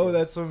sea. Yeah, no,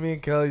 that's what me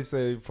and Kelly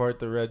say, part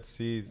the Red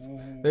Seas.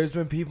 Mm-hmm. There's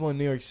been people in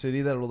New York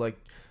City that will like,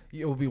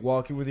 you'll be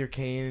walking with your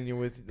cane and you're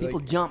with people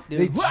like, jump, dude.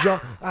 They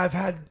jump. I've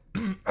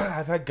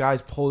had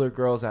guys pull their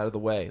girls out of the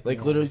way,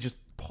 like literally just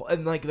pull,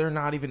 and like they're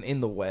not even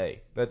in the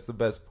way. That's the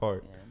best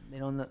part. Yeah, they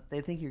don't know,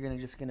 they think you're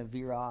just gonna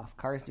veer off.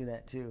 Cars do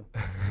that too.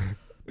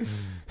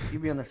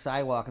 You'd be on the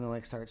sidewalk and they'll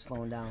like start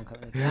slowing down.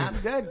 Like, nah, I'm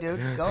good, dude.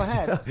 Go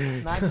ahead.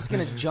 I'm not just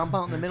gonna jump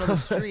out in the middle of the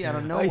street out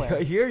of nowhere.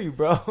 I hear you,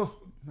 bro.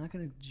 I'm not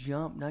gonna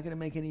jump. Not gonna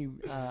make any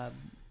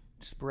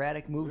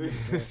sporadic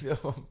movements here.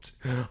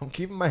 I'm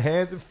keeping my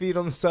hands and feet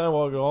on the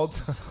sidewalk at all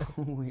times.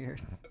 So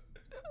weird.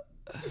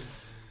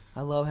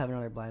 I love having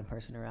another blind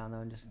person around though,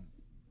 and just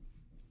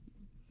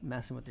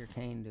messing with your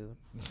cane, dude.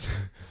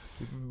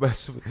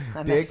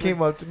 Dan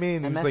came up to me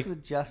and I he was messed like,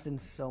 with Justin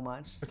so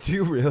much. Do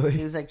you really?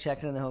 He was like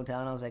checking in the hotel,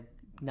 and I was like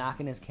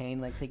knocking his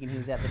cane, like thinking he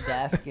was at the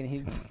desk, and he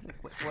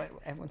what?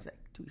 Everyone's like,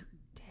 dude, you're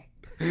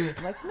a dick.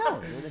 I'm like,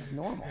 no, dude, it's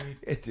normal.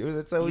 Yeah, dude,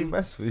 that's how we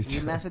mess with each other.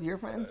 You mess with your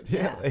friends?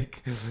 Yeah.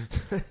 Like,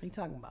 what are you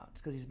talking about?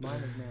 It's because he's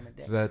blind as man a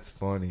dick. That's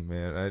funny,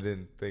 man. I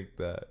didn't think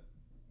that.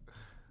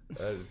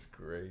 That is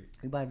great.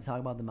 We about to talk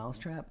about the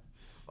mousetrap?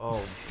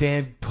 Oh,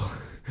 Dan.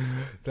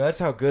 That's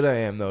how good I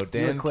am, though.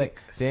 Dan, quick.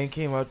 Dan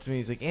came up to me.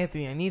 He's like,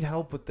 Anthony, I need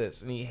help with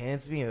this. And he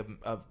hands me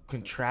a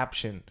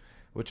contraption,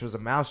 which was a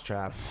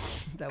mousetrap.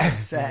 That was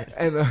set.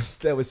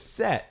 That was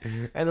set.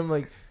 And I'm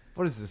like,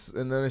 what is this?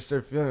 And then I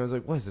started feeling, I was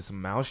like, what is this, a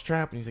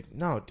mousetrap? And he's like,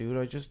 no, dude,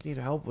 I just need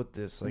help with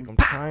this. Like, I'm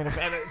trying to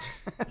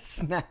manage.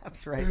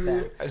 Snaps right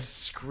there. I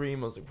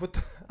scream. I was like, what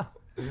the hell?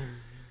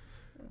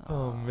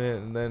 Oh,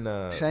 man. And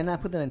then... should I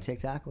not put that on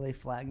TikTok? Will they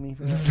flag me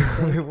for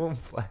that? They won't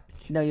flag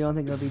you. No, you don't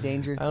think it'll be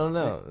dangerous? I don't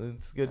know.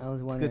 It's good.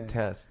 It's a good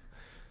test.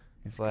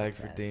 It's flag good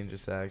for test.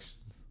 dangerous actions.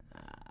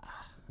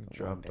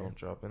 Don't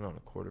drop in on a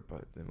quarter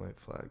pipe. They might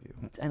flag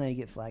you. I know you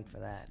get flagged for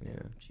that. Yeah.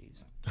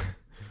 Jeez.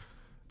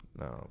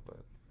 No, but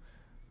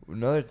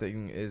another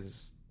thing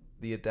is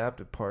the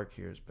adaptive park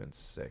here has been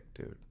sick,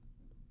 dude.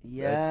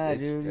 Yeah,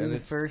 dude. You're the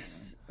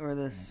first or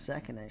the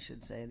second, I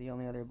should say, the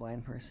only other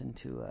blind person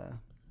to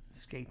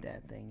skate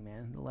that thing,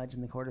 man. The ledge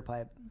and the quarter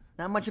pipe.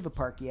 Not much of a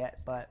park yet,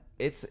 but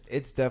it's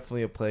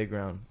definitely a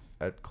playground,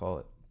 I'd call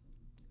it.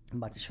 I'm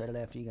about to shred it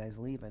after you guys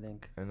leave, I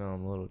think. I know,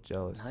 I'm a little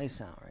jealous. Nice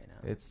out right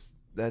now.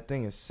 That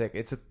thing is sick.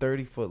 It's a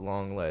 30-foot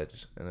long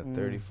ledge and a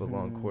 30-foot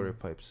long quarter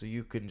pipe, so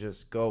you can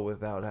just go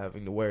without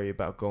having to worry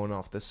about going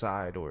off the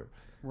side or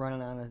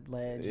running on a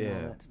ledge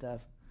and all that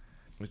stuff.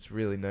 It's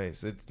really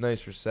nice. It's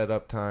nice for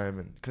setup time,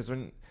 and because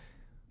when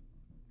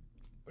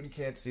you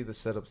can't see, the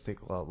setups take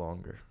a lot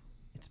longer.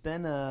 It's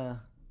been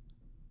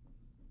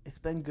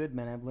good,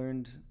 man. I've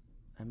learned,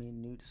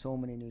 so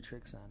many new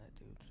tricks on it,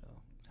 dude. So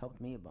it's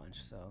helped me a bunch.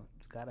 So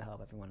it's got to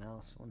help everyone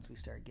else once we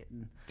start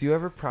getting. Do you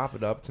ever prop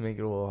it up to make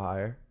it a little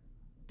higher?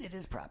 It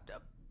is propped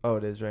up. Oh,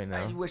 it is right now.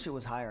 I wish it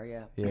was higher.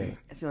 Yeah. Yeah.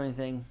 It's the only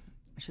thing.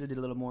 I should have did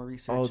a little more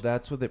research. Oh,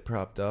 that's what they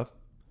propped up.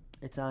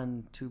 It's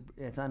on two.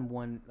 It's on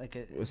one.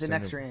 It's an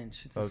extra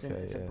inch. It's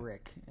a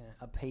brick,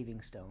 a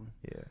paving stone.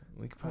 Yeah,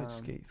 we could probably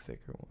skate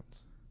thicker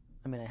ones.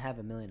 I have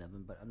a million of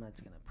them, but I'm not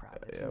just gonna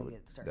prop it.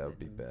 That would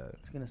be bad.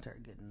 It's gonna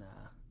start getting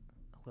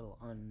a little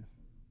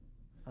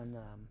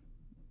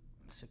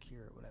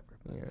secure or whatever.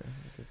 But, yeah,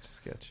 it's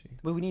sketchy.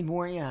 But we need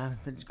more. Yeah,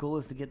 the goal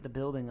is to get the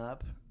building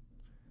up,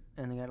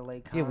 and we gotta lay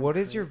concrete. Yeah, what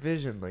is your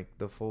vision? Like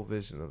the full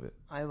vision of it?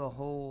 I have a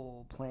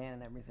whole plan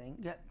and everything.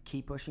 Yeah,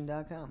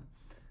 keeppushing.com.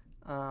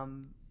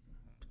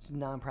 It's a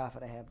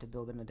nonprofit I have to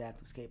build an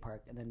adaptive skate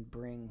park and then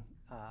bring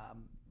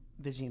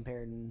visually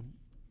impaired and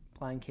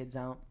blind kids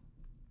out.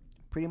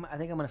 Pretty much, I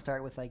think I'm gonna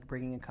start with like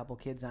bringing a couple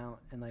kids out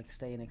and like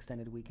stay an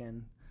extended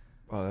weekend.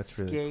 Oh, that's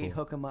skate, really cool.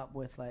 Hook them up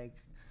with like,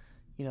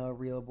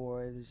 reel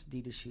boards,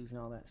 Adidas shoes, and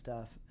all that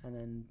stuff, and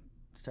then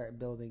start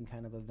building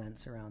kind of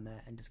events around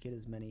that and just get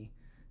as many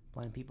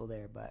blind people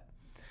there. But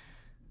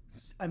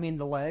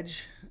the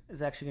ledge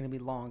is actually going to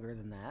be longer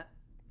than that.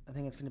 I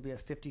think it's going to be a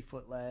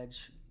 50-foot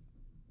ledge.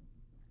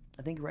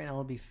 I think right now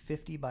it'll be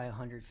 50 by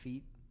 100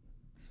 feet,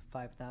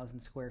 5,000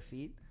 square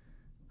feet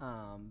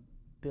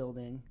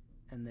building,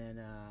 and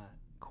then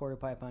quarter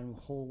pipe on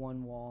whole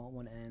one wall,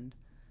 one end,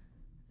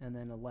 and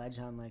then a ledge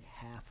on like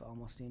half,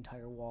 almost the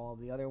entire wall of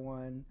the other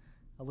one,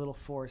 a little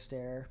forced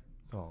air.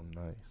 Oh,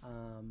 nice.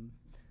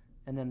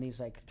 And then these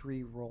like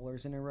 3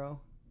 rollers in a row,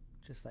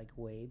 just like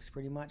waves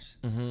pretty much,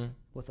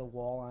 with a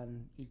wall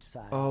on each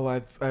side. Oh,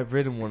 I've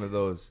ridden one of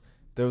those.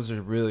 Those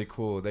are really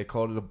cool. They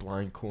called it a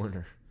blind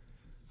corner.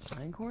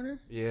 Blind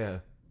corner? Yeah.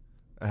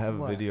 I have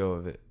a video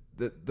of it.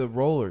 The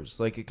rollers,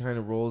 like it kind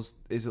of rolls.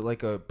 Is it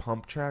like a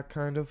pump track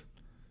kind of?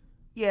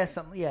 Yeah,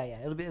 yeah.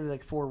 It'll be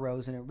like 4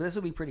 rows in it. But this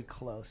will be pretty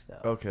close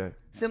though. Okay.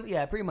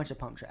 Yeah, pretty much a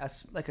pump track,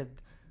 like a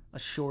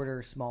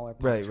shorter, smaller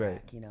pump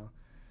track. You know.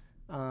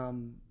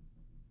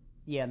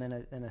 Yeah, and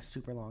then a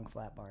super long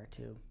flat bar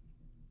too.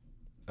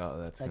 Oh,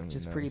 that's like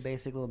just nice. Pretty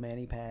basic little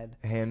mani pad.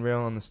 Handrail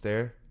on the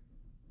stair.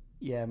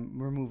 Yeah,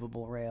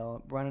 removable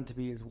rail. Want it to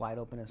be as wide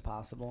open as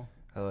possible.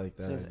 I like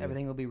that. So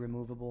everything will be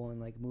removable and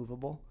like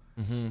movable.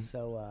 Mm-hmm.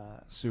 So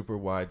super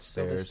wide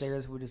stairs. So the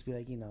stairs would just be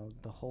like, you know,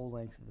 the whole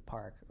length of the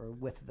park or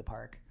width of the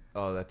park.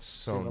 Oh, that's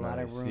so nice. A lot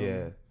of room.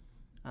 Yeah.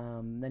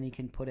 Then you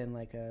can put in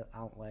like a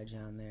out ledge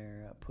on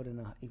there. Put in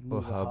a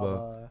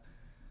hubba.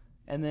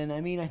 And then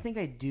I think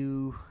I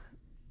do.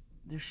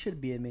 There should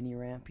be a mini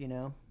ramp, you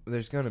know.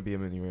 There's gonna be a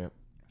mini ramp.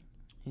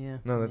 Yeah.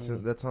 No,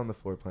 that's on the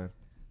floor plan.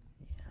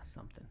 Yeah,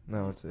 something.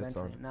 No, it's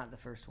on. Not the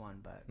first one,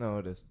 but. No,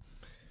 it is.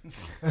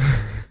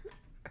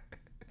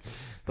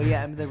 But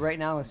yeah, right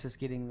now it's just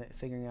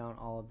figuring out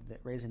all of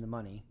raising the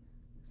money.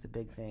 It's the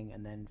big thing,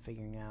 and then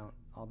figuring out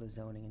all the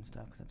zoning and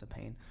stuff because that's a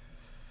pain.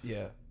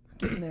 Yeah.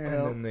 Getting there.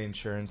 And then the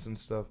insurance and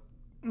stuff.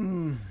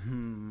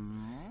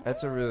 Mm-hmm.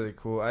 That's a really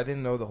cool. I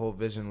didn't know the whole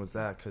vision was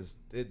that because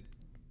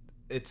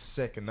it's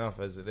sick enough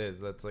as it is.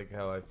 That's like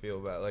how I feel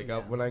about it.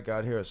 Like when I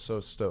got here, I was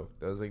so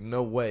stoked. I was like,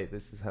 no way,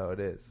 this is how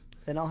it is.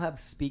 Then I'll have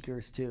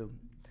speakers too.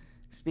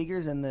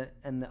 Speakers and the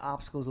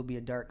obstacles will be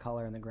a dark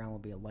color and the ground will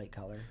be a light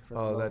color.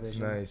 For that's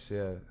vision. Nice,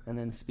 yeah. And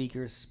then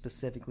speakers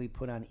specifically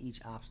put on each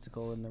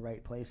obstacle in the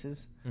right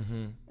places.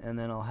 Mm-hmm. And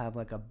then I'll have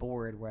like a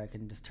board where I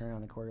can just turn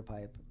on the quarter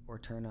pipe or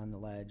turn on the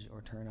ledge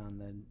or turn on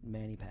the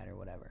mani pad or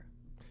whatever.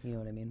 You know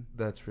what I mean?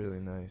 That's really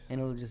nice.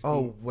 And it'll just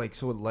like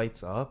so it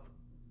lights up?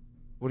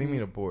 What do you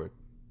mean a board?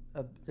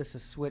 Just a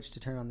switch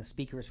to turn on the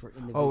speakers for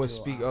individual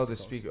obstacles. The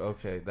speaker.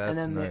 Okay, that's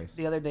nice. And then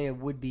the other day it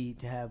would be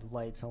to have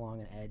lights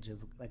along an edge of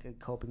like a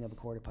coping of a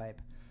quarter pipe.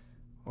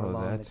 Or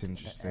along that's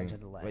interesting. The edge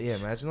of the ledge. But yeah,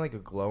 imagine like a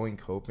glowing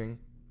coping.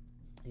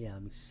 Yeah,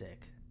 that'd be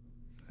sick.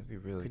 That'd be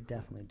really cool.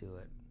 Definitely do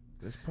it.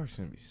 This park's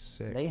gonna be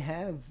sick. They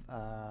have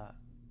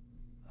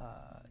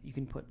you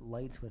can put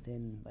lights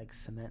within like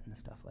cement and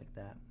stuff like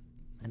that.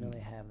 I know they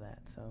have that,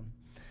 so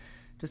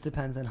just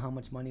depends on how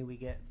much money we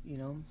get, you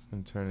know. It's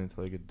gonna turn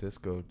into like a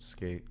disco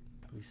skate.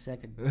 It'll be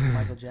sick.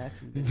 Michael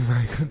Jackson. It's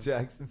Michael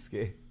Jackson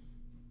skate.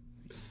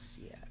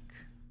 Sick.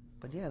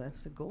 But yeah,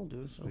 that's the goal,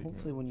 dude. So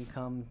hopefully when you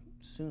come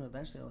soon,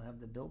 eventually they'll have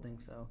the building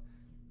so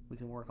we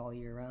can work all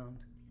year round.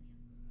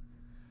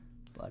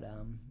 But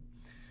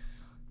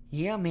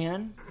yeah,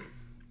 man.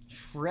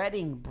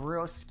 Shredding,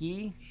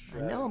 broski.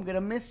 I know I'm gonna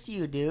miss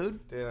you,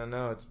 dude. Dude, I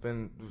know it's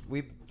been.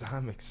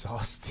 I'm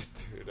exhausted,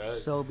 dude.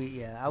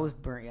 I was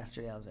burnt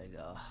yesterday. I was like,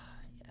 oh,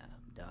 yeah,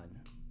 I'm done.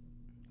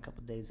 A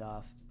couple days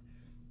off.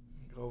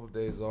 I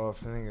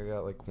think I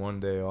got like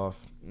 1 day off,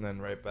 and then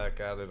right back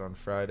at it on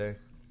Friday.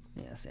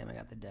 Yeah, Sam, I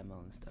got the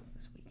demo and stuff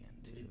this weekend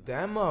too.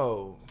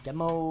 Demo.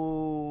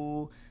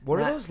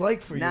 What are those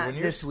like for you when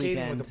you're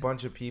skating with a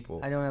bunch of people?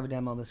 I don't have a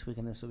demo this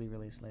weekend. This will be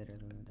released later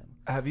than the demo.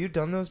 Have you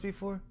done those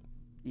before?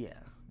 Yeah.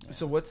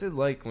 So what's it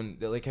like when,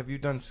 like, have you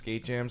done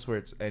skate jams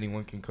where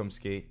anyone can come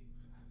skate?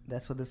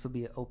 That's what this will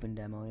be, an open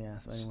demo, yeah,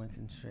 so anyone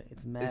can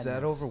it's madness. Is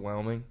that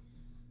overwhelming?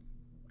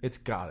 It's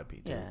gotta be,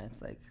 dude. Yeah,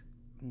 it's like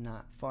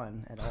not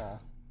fun at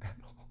all.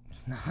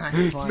 Not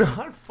fun.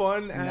 Not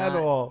fun at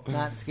all. It's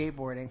not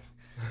skateboarding.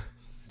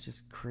 It's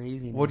just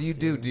crazy. What do you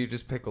do? Do you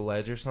just pick a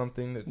ledge or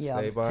something to stay by? Yeah,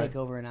 I'll just take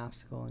over an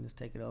obstacle and just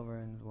take it over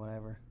and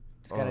whatever.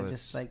 Just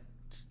gotta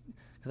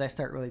because I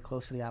start really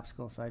close to the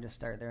obstacle, so I just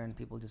start there and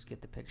people just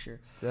get the picture.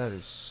 That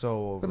is so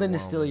overwhelming. But then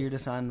still, you're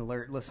just on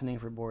alert, listening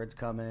for boards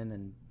coming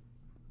and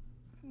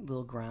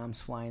little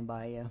groms flying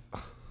by you.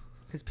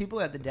 Because people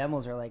at the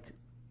demos are like,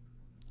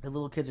 the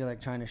little kids are like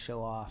trying to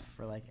show off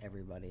for like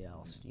everybody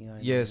else. You know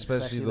what I mean?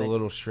 Especially the like,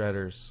 little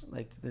shredders.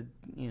 Like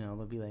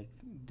there'll be like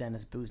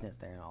Dennis Busenet's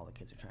there, and all the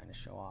kids are trying to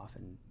show off,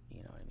 and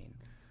you know what I mean.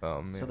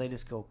 Oh man! So they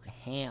just go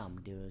ham,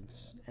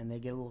 dudes, and they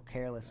get a little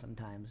careless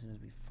sometimes, and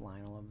just be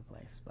flying all over the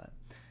place. But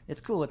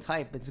it's cool. It's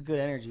hype. It's good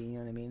energy. You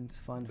know what I mean? It's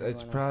fun. For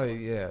it's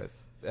probably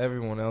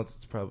Everyone else,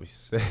 it's probably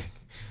sick.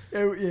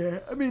 Yeah,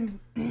 I mean,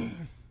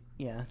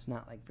 yeah, it's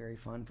not like very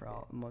fun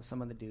for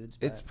some of the dudes.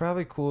 But it's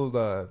probably cool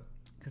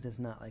because it's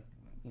not like.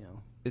 You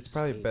know, it's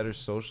probably a better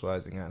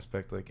socializing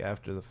aspect, like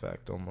after the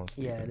fact, almost.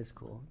 Yeah, it is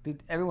cool.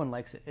 Dude, everyone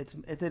likes it.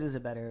 It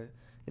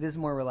is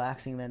more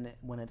relaxing than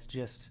when it's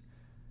just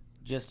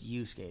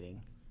you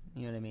skating.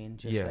 You know what I mean?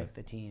 Just like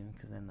the team,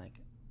 because then like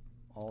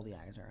all the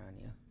eyes are on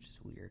you, which is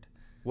weird.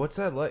 What's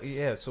that like?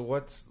 Yeah. So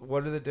what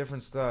are the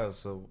different styles?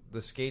 So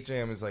the skate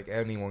jam is like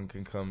anyone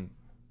can come,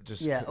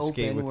 just skate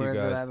open with where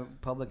you guys. the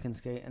public can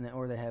skate,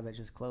 or they have it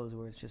just closed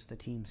where it's just the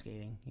team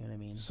skating. You know what I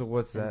mean? So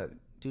what's that?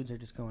 Dudes are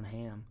just going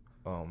ham.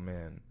 Oh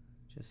man,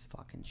 just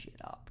fucking shit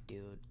up,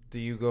 dude. Do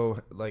you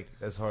go like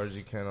as hard as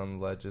you can on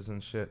the ledges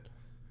and shit?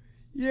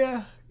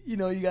 Yeah, you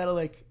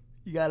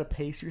gotta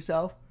pace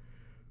yourself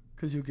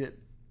because you'll get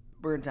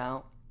burnt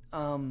out.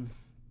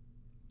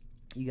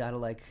 You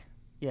gotta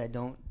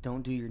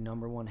don't do your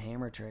number one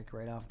hammer trick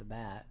right off the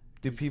bat.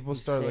 Do people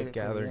start like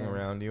gathering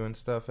around you and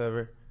stuff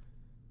ever?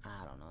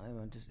 I don't know.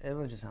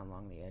 Everyone's just on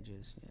along the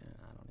edges. Yeah,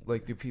 I don't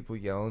Like, do people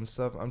yell and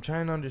stuff? I'm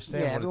trying to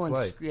understand Yeah, what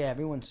it's like.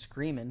 Everyone's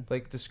screaming.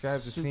 Like,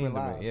 describe the Super scene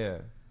loud. to me. Yeah.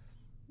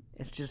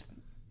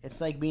 It's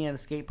like being at a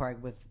skate park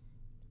with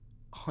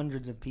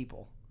hundreds of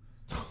people.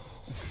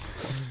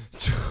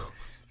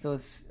 So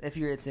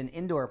it's an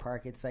indoor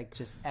park, it's like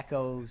just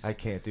echoes. I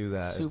can't do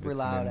that. Super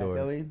loud,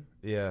 echoey.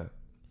 Yeah.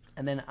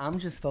 And then I'm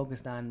just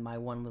focused on my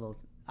one little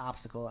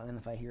obstacle, and then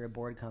if I hear a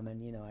board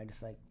coming, I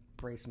just like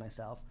brace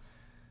myself.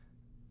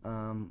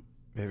 Have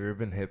you ever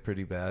been hit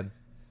pretty bad?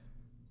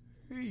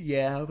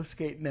 Yeah, I was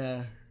skating.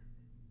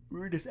 We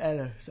were just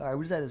at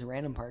this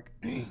random park,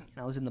 and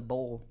I was in the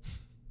bowl.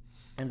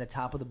 And at the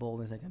top of the bowl,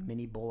 there's like a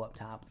mini bowl up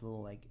top, with a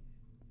little like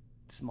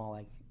small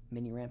like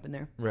mini ramp in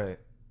there. Right.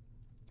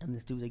 And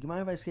this dude was like, "You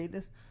mind if I skate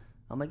this?"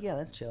 I'm like, "Yeah,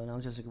 that's chill." And I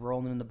was just like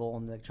rolling in the bowl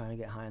and like trying to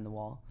get high on the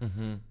wall.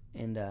 Mm-hmm.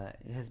 And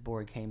his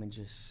board came and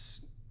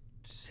just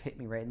hit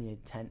me right in the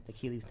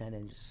Achilles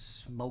tendon, and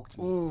just smoked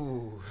me.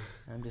 Ooh.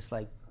 And I'm just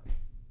like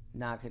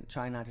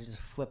trying not to just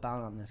flip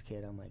out on this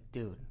kid. I'm like,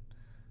 dude,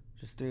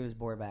 just threw his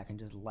board back and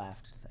just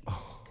left. It's like,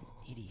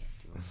 idiot,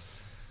 dude.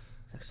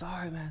 It's like,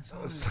 sorry, man,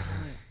 sorry. It's like,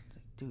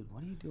 dude,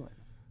 what are you doing?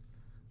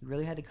 You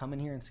really had to come in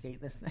here and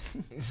skate this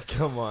thing?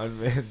 Come on,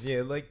 man.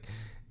 Yeah, like,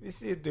 you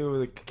see a dude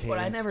with a cane. But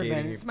I never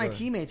been. It's my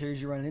teammates who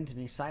usually running into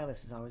me.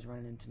 Silas is always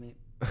running into me.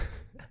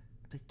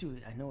 It's like,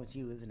 dude, I know it's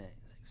you, isn't it?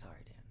 He's like, sorry,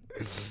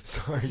 Dan.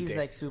 Sorry, He's Dan.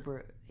 like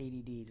super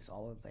ADD, just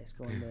all over the place,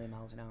 going a million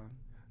miles an hour.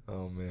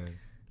 Oh, man.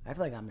 I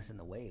feel like I'm just in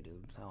the way,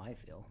 dude. That's how I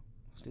feel.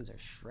 Those dudes are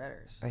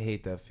shredders. I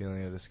hate that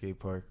feeling at a skate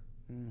park.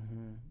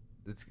 Mm-hmm.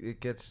 It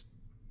gets,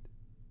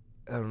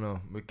 I don't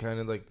know, but kind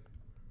of like,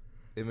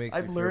 it makes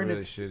I've me feel learned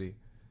really it's- shitty.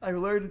 I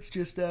learned it's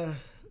just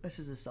that's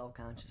just a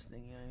self-conscious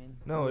thing, you know what I mean?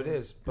 No, it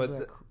is, but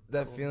People are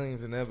that cool. feeling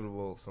is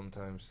inevitable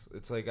sometimes.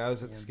 It's like, I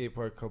was at the Yeah. skate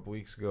park a couple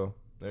weeks ago.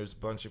 There's a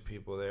bunch of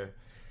people there.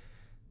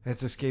 And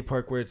it's a skate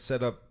park where it's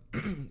set up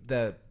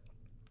that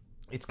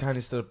it's kind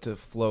of set up to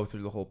flow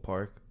through the whole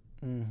park.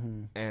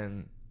 Mm-hmm.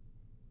 And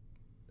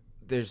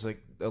there's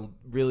like a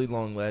really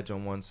long ledge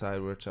on one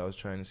side which I was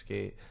trying to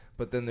skate,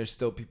 but then there's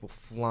still people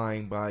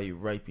flying by you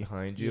right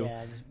behind you,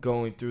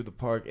 going through the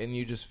park, and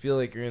you just feel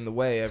like you're in the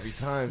way every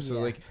time. So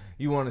like,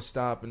 you want to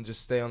stop and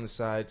just stay on the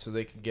side so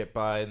they can get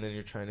by, and then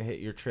you're trying to hit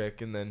your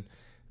trick and then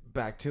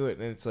back to it.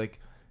 And it's like,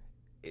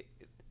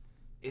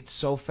 it's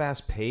so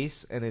fast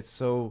paced and it's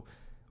so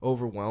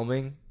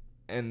overwhelming,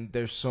 and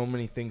there's so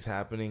many things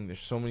happening, there's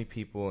so many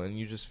people, and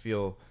you just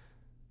feel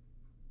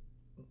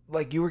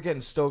like you were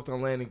getting stoked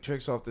on landing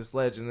tricks off this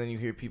ledge, and then you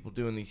hear people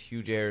doing these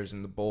huge airs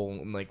in the bowl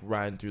and like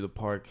riding through the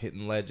park,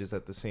 hitting ledges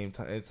at the same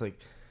time. It's like,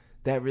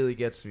 that really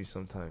gets me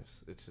sometimes.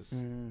 It's just,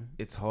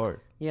 it's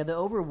hard. Yeah, the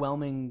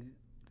overwhelming,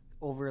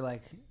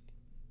 like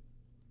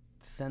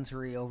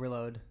sensory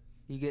overload,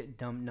 you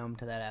get numb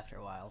to that after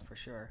a while, for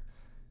sure.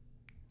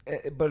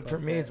 But for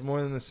me, it's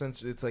more than the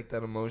sense. It's like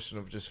that emotion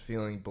of just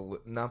feeling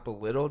not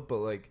belittled, but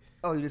like,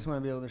 oh, you just want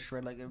to be able to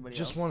shred like everybody else.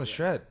 Just want to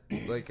shred.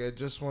 Like, I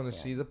just want to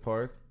see the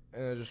park,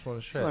 and I just want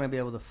to shred. Just want to be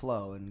able to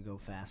flow and go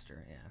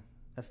faster. Yeah,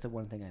 that's the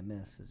one thing I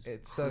miss.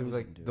 It sounds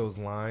like those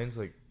lines,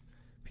 like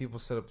people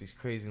set up these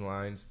crazy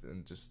lines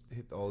and just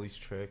hit all these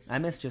tricks. I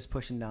miss just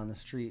pushing down the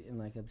street in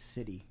like a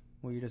city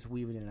where you're just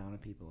weaving it on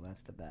people.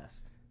 That's the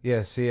best.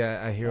 Yeah, see,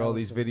 I hear all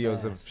these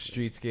videos of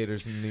street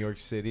skaters in New York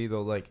City.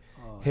 They'll like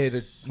hit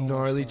a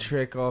gnarly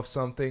trick off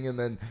something, and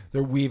then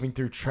they're weaving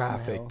through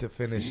traffic to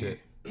finish it.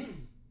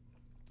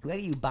 Look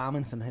at you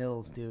bombing some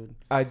hills, dude.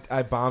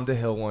 I bombed a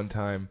hill one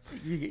time.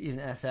 You get an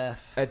SF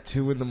at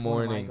 2 in the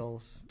morning. One of my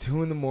goals.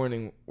 2 in the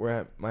morning, we're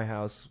at my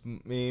house,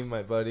 me,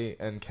 my buddy,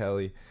 and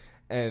Kelly.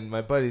 And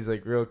my buddy's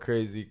like real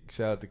crazy.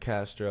 Shout out to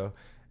Castro.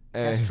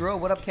 And Castro,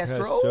 what up,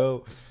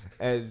 Castro?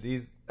 And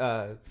he's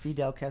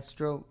Fidel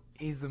Castro.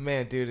 He's the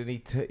man, dude.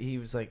 And he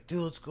was like,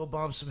 dude, let's go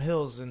bomb some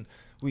hills. And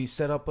we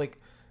set up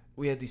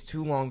we had these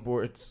 2 long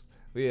boards.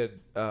 We had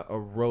a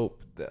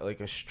rope, like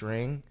a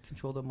string.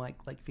 Control the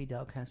mic like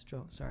Fidel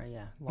Castro. Sorry,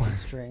 yeah, long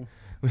string.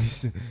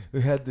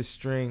 we had the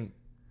string,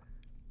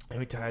 and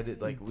we tied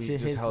it like we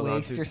just held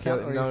on to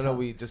it. No,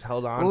 we just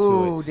held on to it.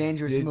 Ooh,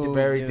 dangerous move,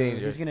 very dude.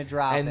 dangerous. He's gonna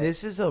drop and it.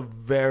 This is a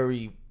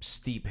very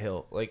steep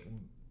hill, like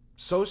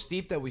so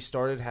steep that we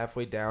started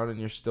halfway down, and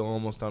you're still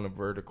almost on a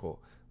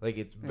vertical. Like,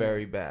 it's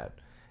very bad.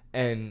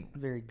 And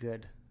very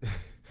good.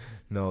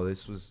 No,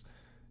 this was,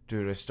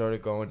 dude. I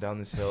started going down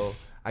this hill.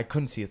 I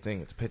couldn't see a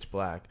thing. It's pitch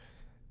black.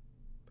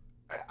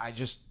 I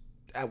just,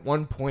 at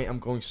one point, I'm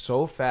going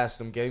so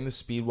fast. I'm getting the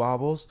speed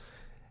wobbles,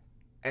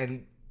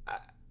 and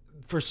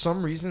for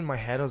some reason in my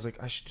head, I was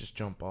like, I should just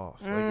jump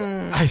off. Like,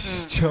 I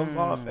should jump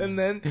off. And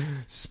then,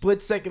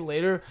 split second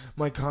later,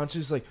 my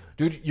conscience is like,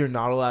 dude, you're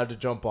not allowed to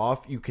jump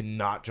off. You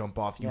cannot jump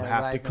off. You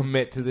have to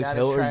commit to this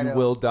hill, or you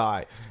will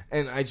die.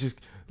 And I just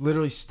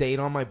literally stayed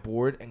on my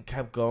board and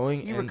kept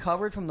going. You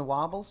recovered from the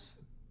wobbles?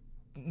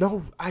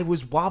 No, I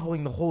was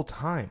wobbling the whole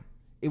time.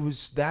 It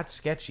was that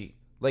sketchy.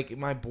 Like,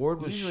 my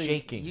board was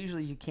shaking.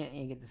 Usually you can't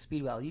get the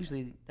speed well.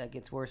 Usually that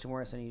gets worse and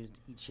worse and you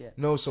just eat shit.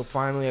 No, so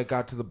finally I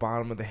got to the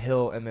bottom of the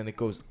hill, and then it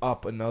goes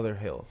up another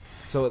hill.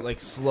 So it, like,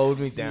 slowed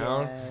me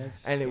down,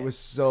 and it was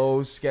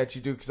so sketchy,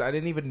 dude, because I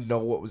didn't even know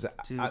what was...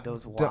 Dude,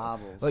 those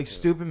wobbles. Like,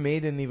 stupid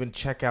me didn't even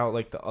check out,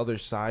 like, the other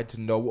side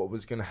to know what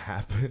was going to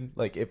happen,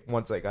 like, if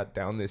once I got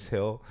down this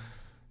hill.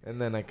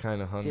 And then I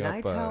kind of hung up. Did I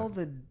tell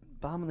the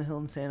bomb on the hill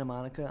in Santa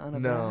Monica on a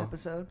bad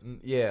episode?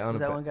 Yeah. Was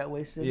that one got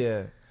wasted?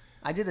 Yeah.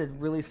 I did a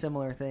really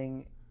similar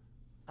thing.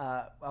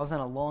 I was on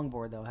a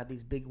longboard though. I had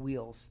these big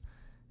wheels,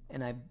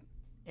 and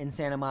in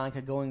Santa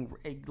Monica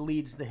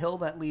the hill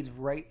that leads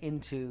right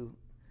into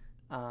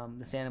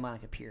the Santa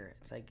Monica Pier.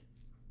 It's like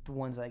the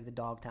ones like the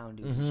Dogtown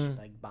dudes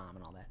like bomb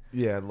and all that.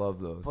 Yeah, I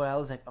love those. But I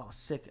was like, oh,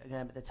 sick.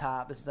 Again, at the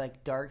top, it's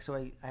like dark, so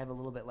I have a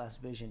little bit less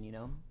vision, you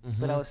know.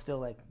 But I was still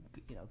like,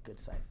 good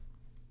sight.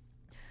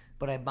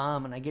 But I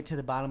bomb, and I get to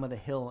the bottom of the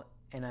hill,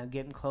 and I'm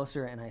getting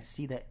closer, and I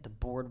see that the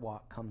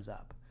boardwalk comes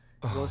up.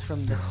 It goes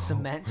from the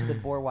cement to the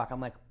boardwalk.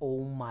 I'm like,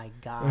 oh my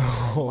God,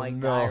 I might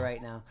die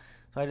right now.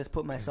 So I just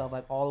put myself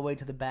like all the way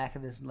to the back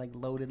of this like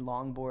loaded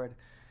longboard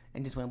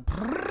and just went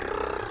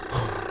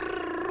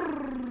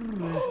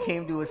just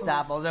came to a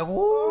stop. I was like,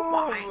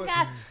 oh my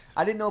God.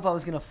 I didn't know if I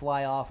was going to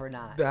fly off or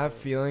not. That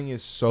feeling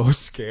is so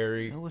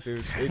scary. It was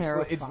dude.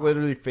 terrifying. It's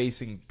literally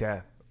facing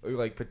death,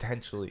 like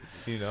potentially,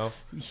 you know?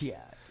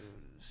 Yeah,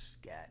 it was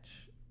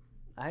sketch.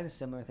 I had a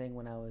similar thing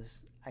when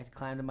I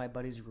climbed to my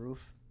buddy's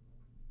roof.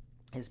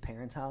 His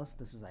parents' house.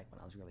 This was like when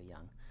I was really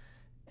young,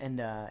 and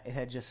it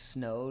had just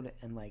snowed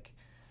and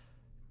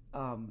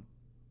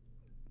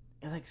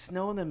it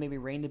snowed and then maybe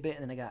rained a bit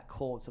and then it got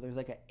cold. So there was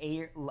like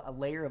a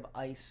layer of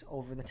ice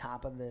over the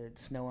top of the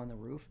snow on the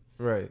roof.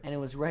 Right. And it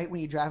was right when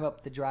you drive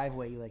up the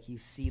driveway, you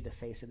see the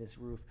face of this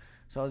roof.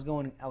 So I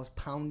was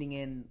pounding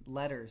in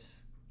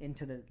letters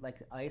into the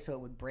ice so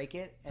it would break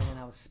it, and then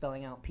I was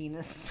spelling out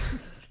penis.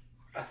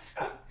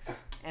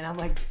 And I'm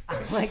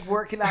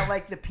working out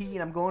like the P,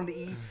 and I'm going to the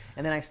E,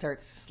 and then I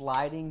start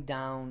sliding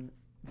down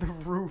the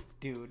roof,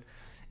 dude.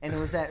 And it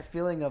was that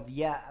feeling of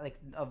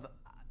of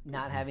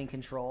not having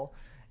control,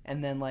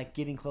 and then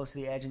getting close to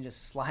the edge and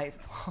just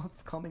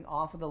coming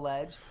off of the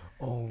ledge.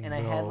 Oh, and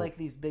I had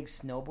these big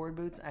snowboard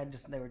boots.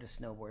 They were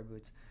just snowboard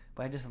boots,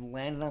 but I just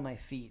landed on my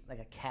feet like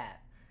a cat,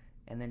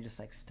 and then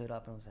just stood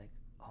up and was like,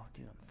 "Oh,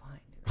 dude, I'm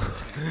fine,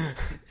 dude."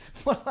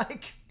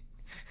 But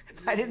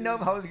I didn't know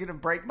if I was going to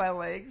break my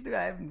legs, dude.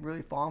 I haven't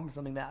really fallen from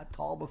something that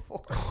tall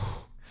before.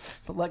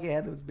 But lucky I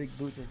had those big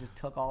boots that just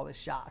took all the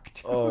shock,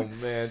 dude. Oh,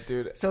 man,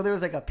 dude. So there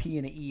was a P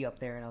and an E up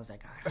there, and I was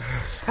like, all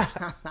right,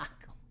 I'm not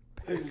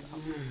going back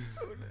up,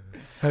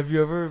 dude. Have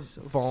you ever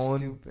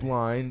fallen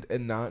blind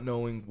and not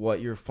knowing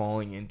what you're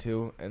falling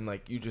into, and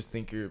you just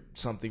think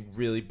something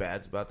really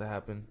bad's about to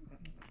happen?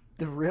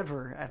 The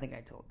river, I think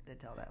I did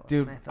tell that one.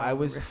 Dude, I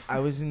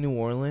was in New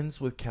Orleans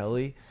with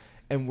Kelly,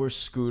 and we're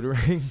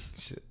scootering.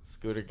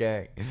 Scooter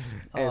gang.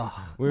 And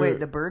wait,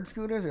 the bird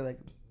scooters or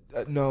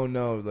no,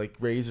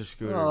 razor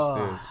scooters,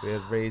 dude. We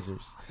had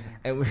razors,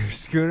 and we were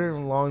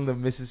scootering along the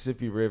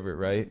Mississippi River,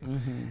 right?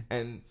 Mm-hmm.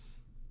 And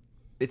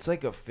it's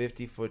like a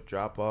 50-foot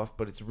drop off,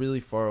 but it's really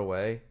far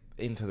away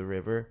into the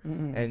river,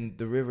 and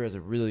the river has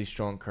a really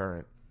strong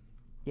current.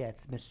 Yeah,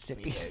 it's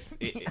Mississippi.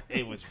 Yeah,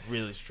 it was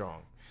really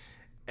strong,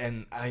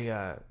 and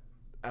I'm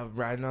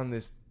riding on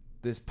this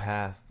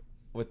path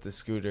with the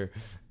scooter,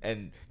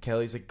 and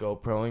Kelly's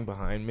GoProing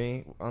behind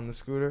me on the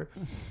scooter,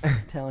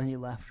 telling you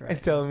left, right,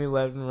 and telling me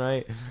left and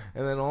right,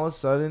 and then all of a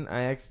sudden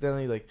I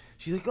accidentally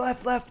she's like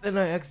left, and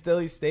I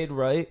accidentally stayed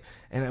right,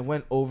 and I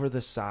went over the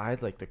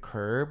side the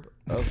curb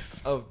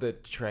of the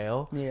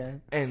trail. Yeah,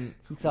 and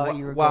you thought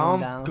you were while going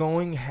I'm down.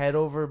 Going head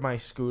over my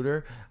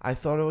scooter, I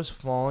thought I was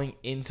falling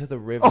into the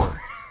river.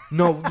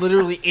 No,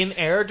 literally in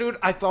air, dude.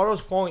 I thought I was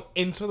falling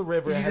into the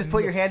river. Did you just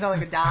put your hands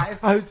on a dive?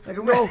 I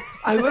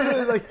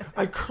literally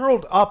I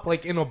curled up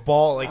in a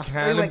ball,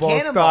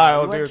 cannonball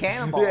style, dude.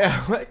 Cannonball.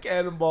 Yeah, like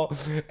cannonball.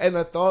 And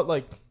I thought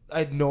I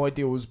had no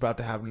idea what was about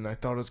to happen. And I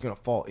thought I was gonna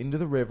fall into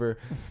the river.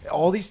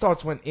 All these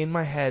thoughts went in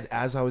my head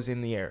as I was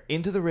in the air,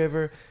 into the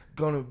river,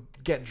 gonna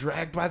get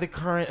dragged by the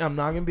current, and I'm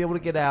not gonna be able to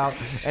get out,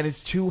 and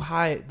it's too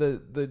high.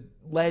 The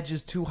ledge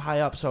is too high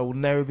up, so I will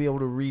never be able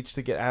to reach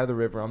to get out of the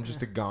river. I'm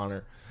just a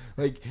goner.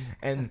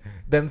 And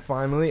then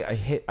finally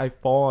I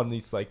fall on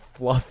these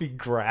fluffy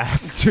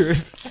grass,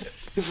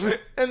 dude.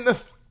 And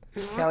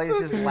Kelly's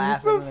just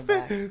laughing in the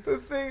back.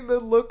 The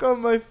look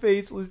on my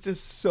face was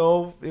just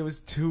it was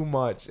too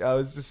much. I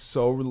was just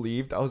so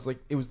relieved. I was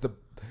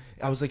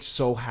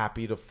so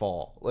happy to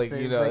fall.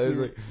 She's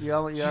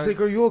like,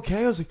 "Are you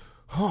okay?" I was like,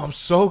 "Oh, I'm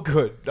so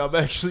good. I'm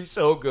actually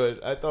so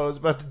good." I thought I was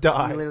about to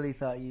die. You literally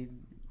thought you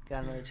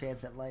got another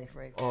chance at life,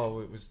 right? Oh,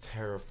 it was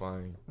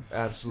terrifying.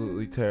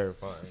 Absolutely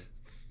terrifying.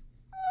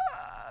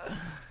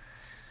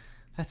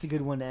 That's a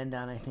good one to end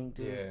on, I think,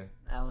 dude. Yeah.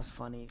 That was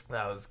funny.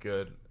 That was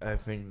good. I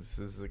think this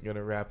is going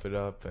to wrap it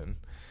up. And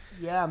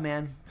yeah,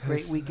 man.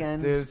 Great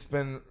weekend. Dude, it's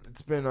been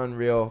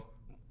unreal.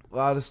 A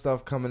lot of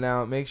stuff coming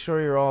out. Make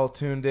sure you're all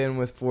tuned in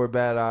with 4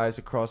 Bad Eyes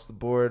across the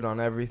board on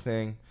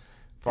everything.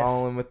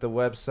 Following with the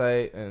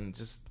website, and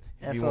just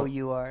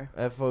Four.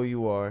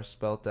 FOUR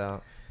spelt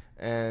out.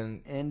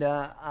 And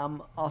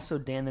I'm also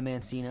Dan the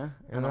Mancina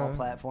on all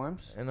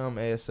platforms. And I'm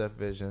ASF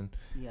Vision.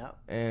 Yep.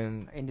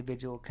 And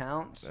individual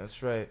accounts.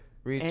 That's right.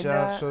 Reach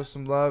out, show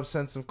some love,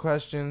 send some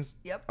questions.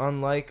 Yep.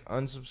 Unlike,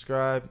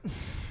 unsubscribe.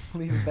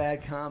 Leave a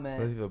bad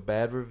comment. Leave a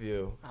bad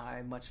review. All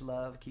right, much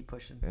love. Keep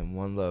pushing. And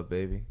one love,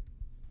 baby.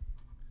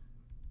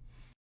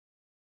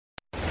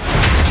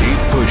 Keep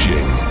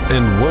pushing.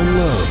 And one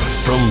love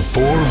from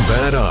 4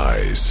 Bad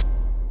Eyes.